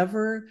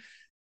never,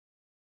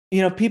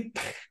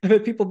 people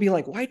people be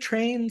like, why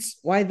trains?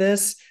 Why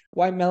this?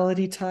 Why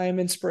melody time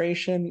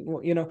inspiration?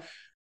 Well,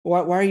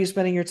 why are you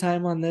spending your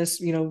time on this?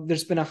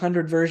 There's been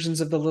 100 versions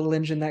of the little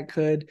engine that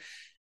could,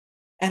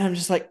 and I'm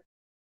just like,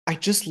 I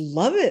just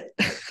love it.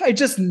 I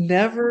just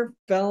never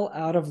fell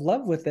out of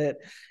love with it.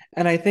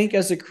 And I think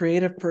as a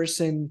creative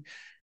person,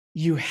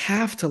 you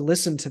have to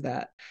listen to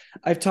that.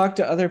 I've talked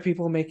to other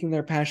people making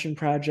their passion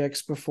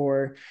projects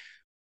before,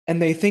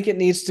 and they think it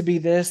needs to be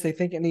this, they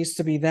think it needs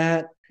to be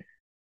that.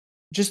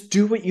 Just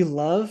do what you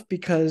love,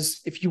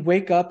 because if you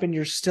wake up and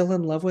you're still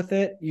in love with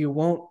it, you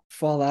won't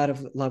fall out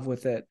of love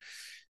with it.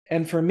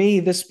 And for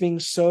me, this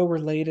being so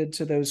related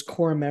to those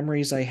core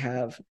memories I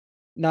have,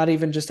 not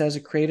even just as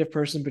a creative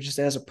person, but just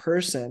as a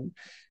person,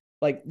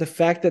 like the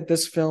fact that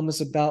this film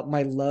is about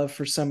my love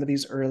for some of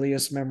these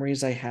earliest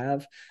memories I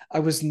have, I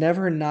was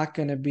never not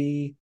going to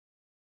be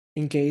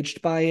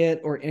engaged by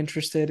it or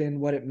interested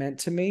in what it meant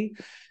to me.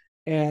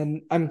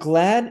 And I'm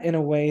glad in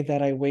a way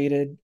that I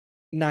waited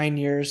 9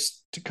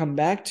 years to come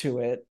back to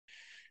it,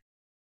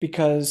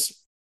 because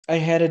I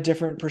had a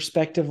different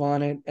perspective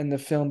on it and the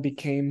film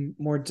became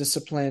more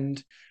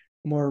disciplined,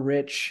 more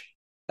rich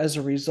as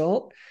a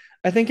result.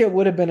 I think it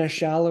would have been a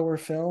shallower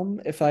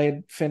film if I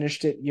had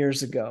finished it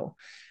years ago.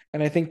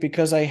 And I think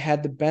because I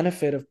had the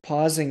benefit of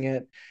pausing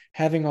it,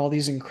 having all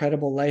these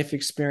incredible life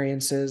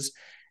experiences,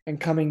 and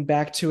coming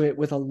back to it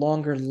with a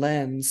longer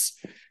lens,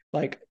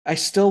 like I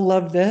still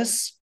love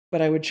this,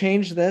 but I would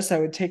change this, I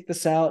would take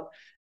this out,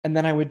 and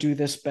then I would do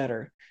this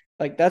better.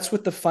 Like that's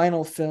what the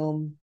final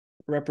film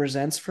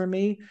represents for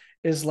me,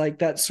 is like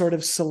that sort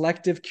of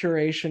selective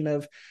curation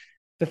of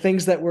the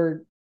things that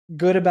were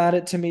good about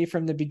it to me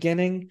from the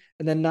beginning,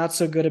 and then not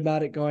so good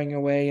about it going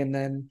away, and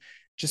then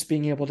just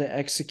being able to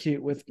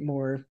execute with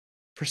more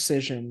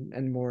precision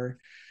and more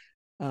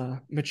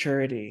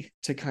maturity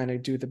to kind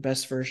of do the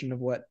best version of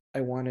what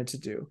I wanted to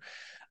do.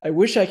 I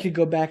wish I could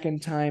go back in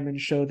time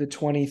and show the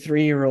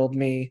 23-year-old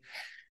me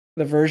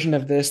the version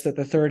of this that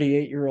the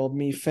 38-year-old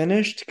me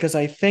finished, because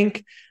I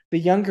think the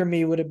younger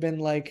me would have been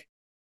like,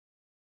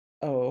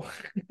 oh,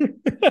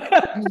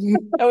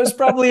 that was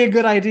probably a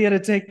good idea to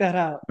take that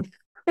out.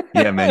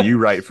 Yeah, man, you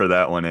right for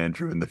that one,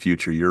 Andrew. In the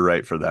future, you're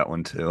right for that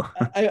one too.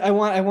 I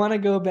want to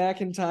go back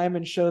in time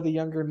and show the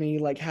younger me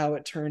like how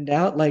it turned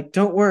out. Like,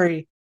 don't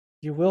worry,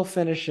 you will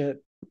finish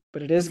it,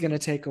 but it is going to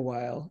take a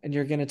while, and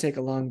you're going to take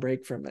a long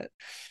break from it.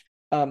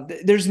 I'm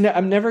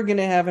never going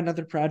to have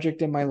another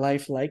project in my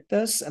life like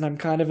this, and I'm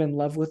kind of in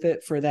love with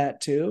it for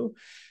that too,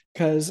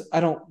 because I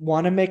don't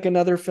want to make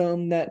another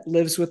film that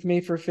lives with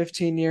me for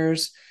 15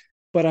 years,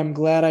 but I'm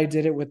glad I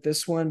did it with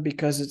this one,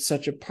 because it's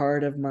such a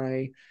part of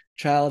my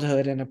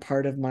childhood and a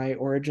part of my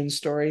origin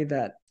story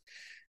that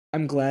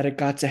I'm glad it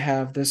got to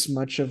have this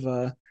much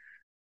uh,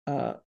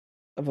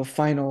 of a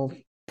final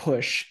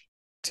push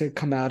to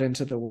come out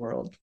into the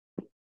world.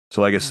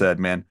 So, like I said,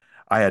 man,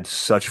 I had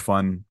such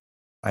fun.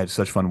 I had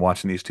such fun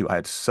watching these two. I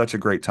had such a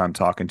great time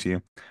talking to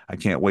you. I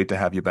can't wait to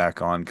have you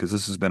back on because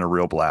this has been a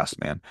real blast,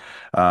 man.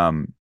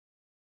 Um,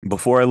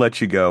 Before I let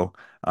you go,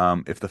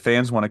 if the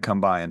fans want to come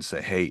by and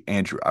say, "Hey,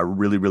 Andrew, I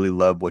really, really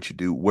love what you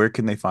do," where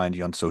can they find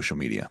you on social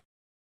media?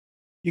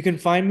 You can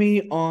find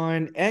me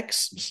on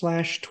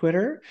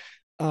X/Twitter.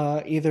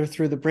 either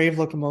through the Brave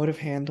Locomotive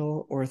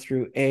handle or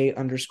through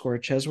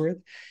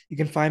 _Chesworth. You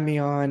can find me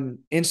on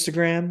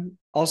Instagram,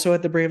 also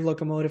at the Brave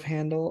Locomotive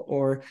handle,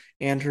 or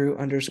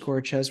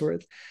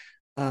Andrew_Chesworth.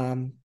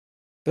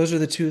 Those are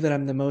the two that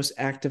I'm the most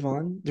active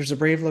on. There's a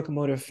Brave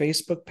Locomotive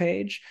Facebook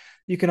page.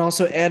 You can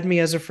also add me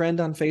as a friend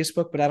on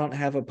Facebook, but I don't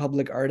have a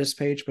public artist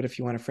page. But if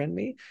you want to friend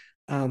me,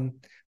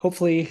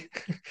 hopefully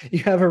you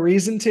have a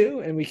reason to,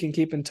 and we can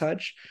keep in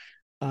touch.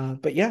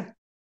 But yeah,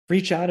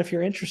 reach out if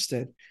you're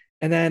interested.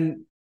 And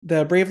then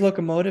the Brave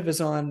Locomotive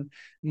is on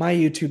my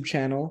YouTube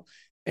channel,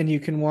 and you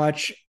can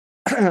watch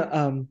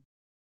One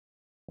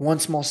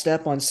Small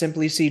Step on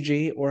Simply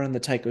CG or on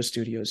the Tycho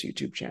Studios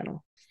YouTube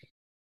channel.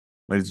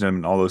 Ladies and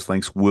gentlemen, all those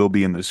links will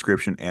be in the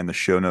description and the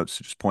show notes.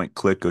 So just point,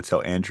 click, go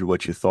tell Andrew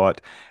what you thought.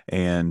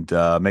 And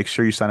make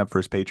sure you sign up for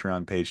his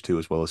Patreon page too,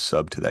 as well as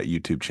sub to that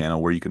YouTube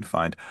channel where you can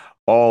find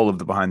all of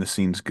the behind the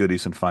scenes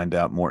goodies and find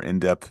out more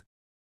in-depth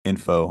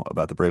info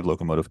about the Brave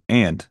Locomotive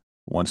and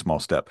One Small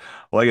Step.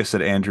 Well, like I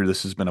said, Andrew,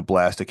 this has been a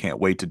blast. I can't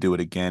wait to do it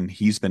again.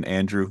 He's been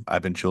Andrew.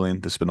 I've been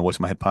Julian. This has been the Voice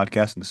of My Head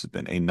podcast, and this has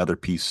been another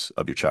piece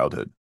of your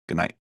childhood. Good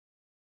night.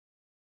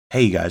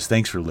 Hey guys,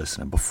 thanks for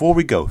listening. Before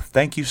we go,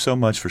 thank you so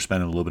much for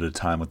spending a little bit of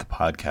time with the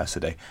podcast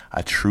today.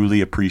 I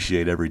truly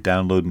appreciate every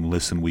download and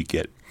listen we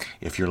get.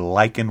 If you're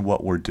liking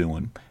what we're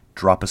doing,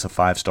 drop us a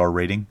 5-star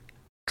rating,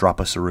 drop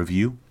us a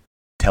review,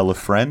 tell a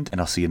friend, and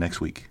I'll see you next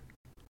week.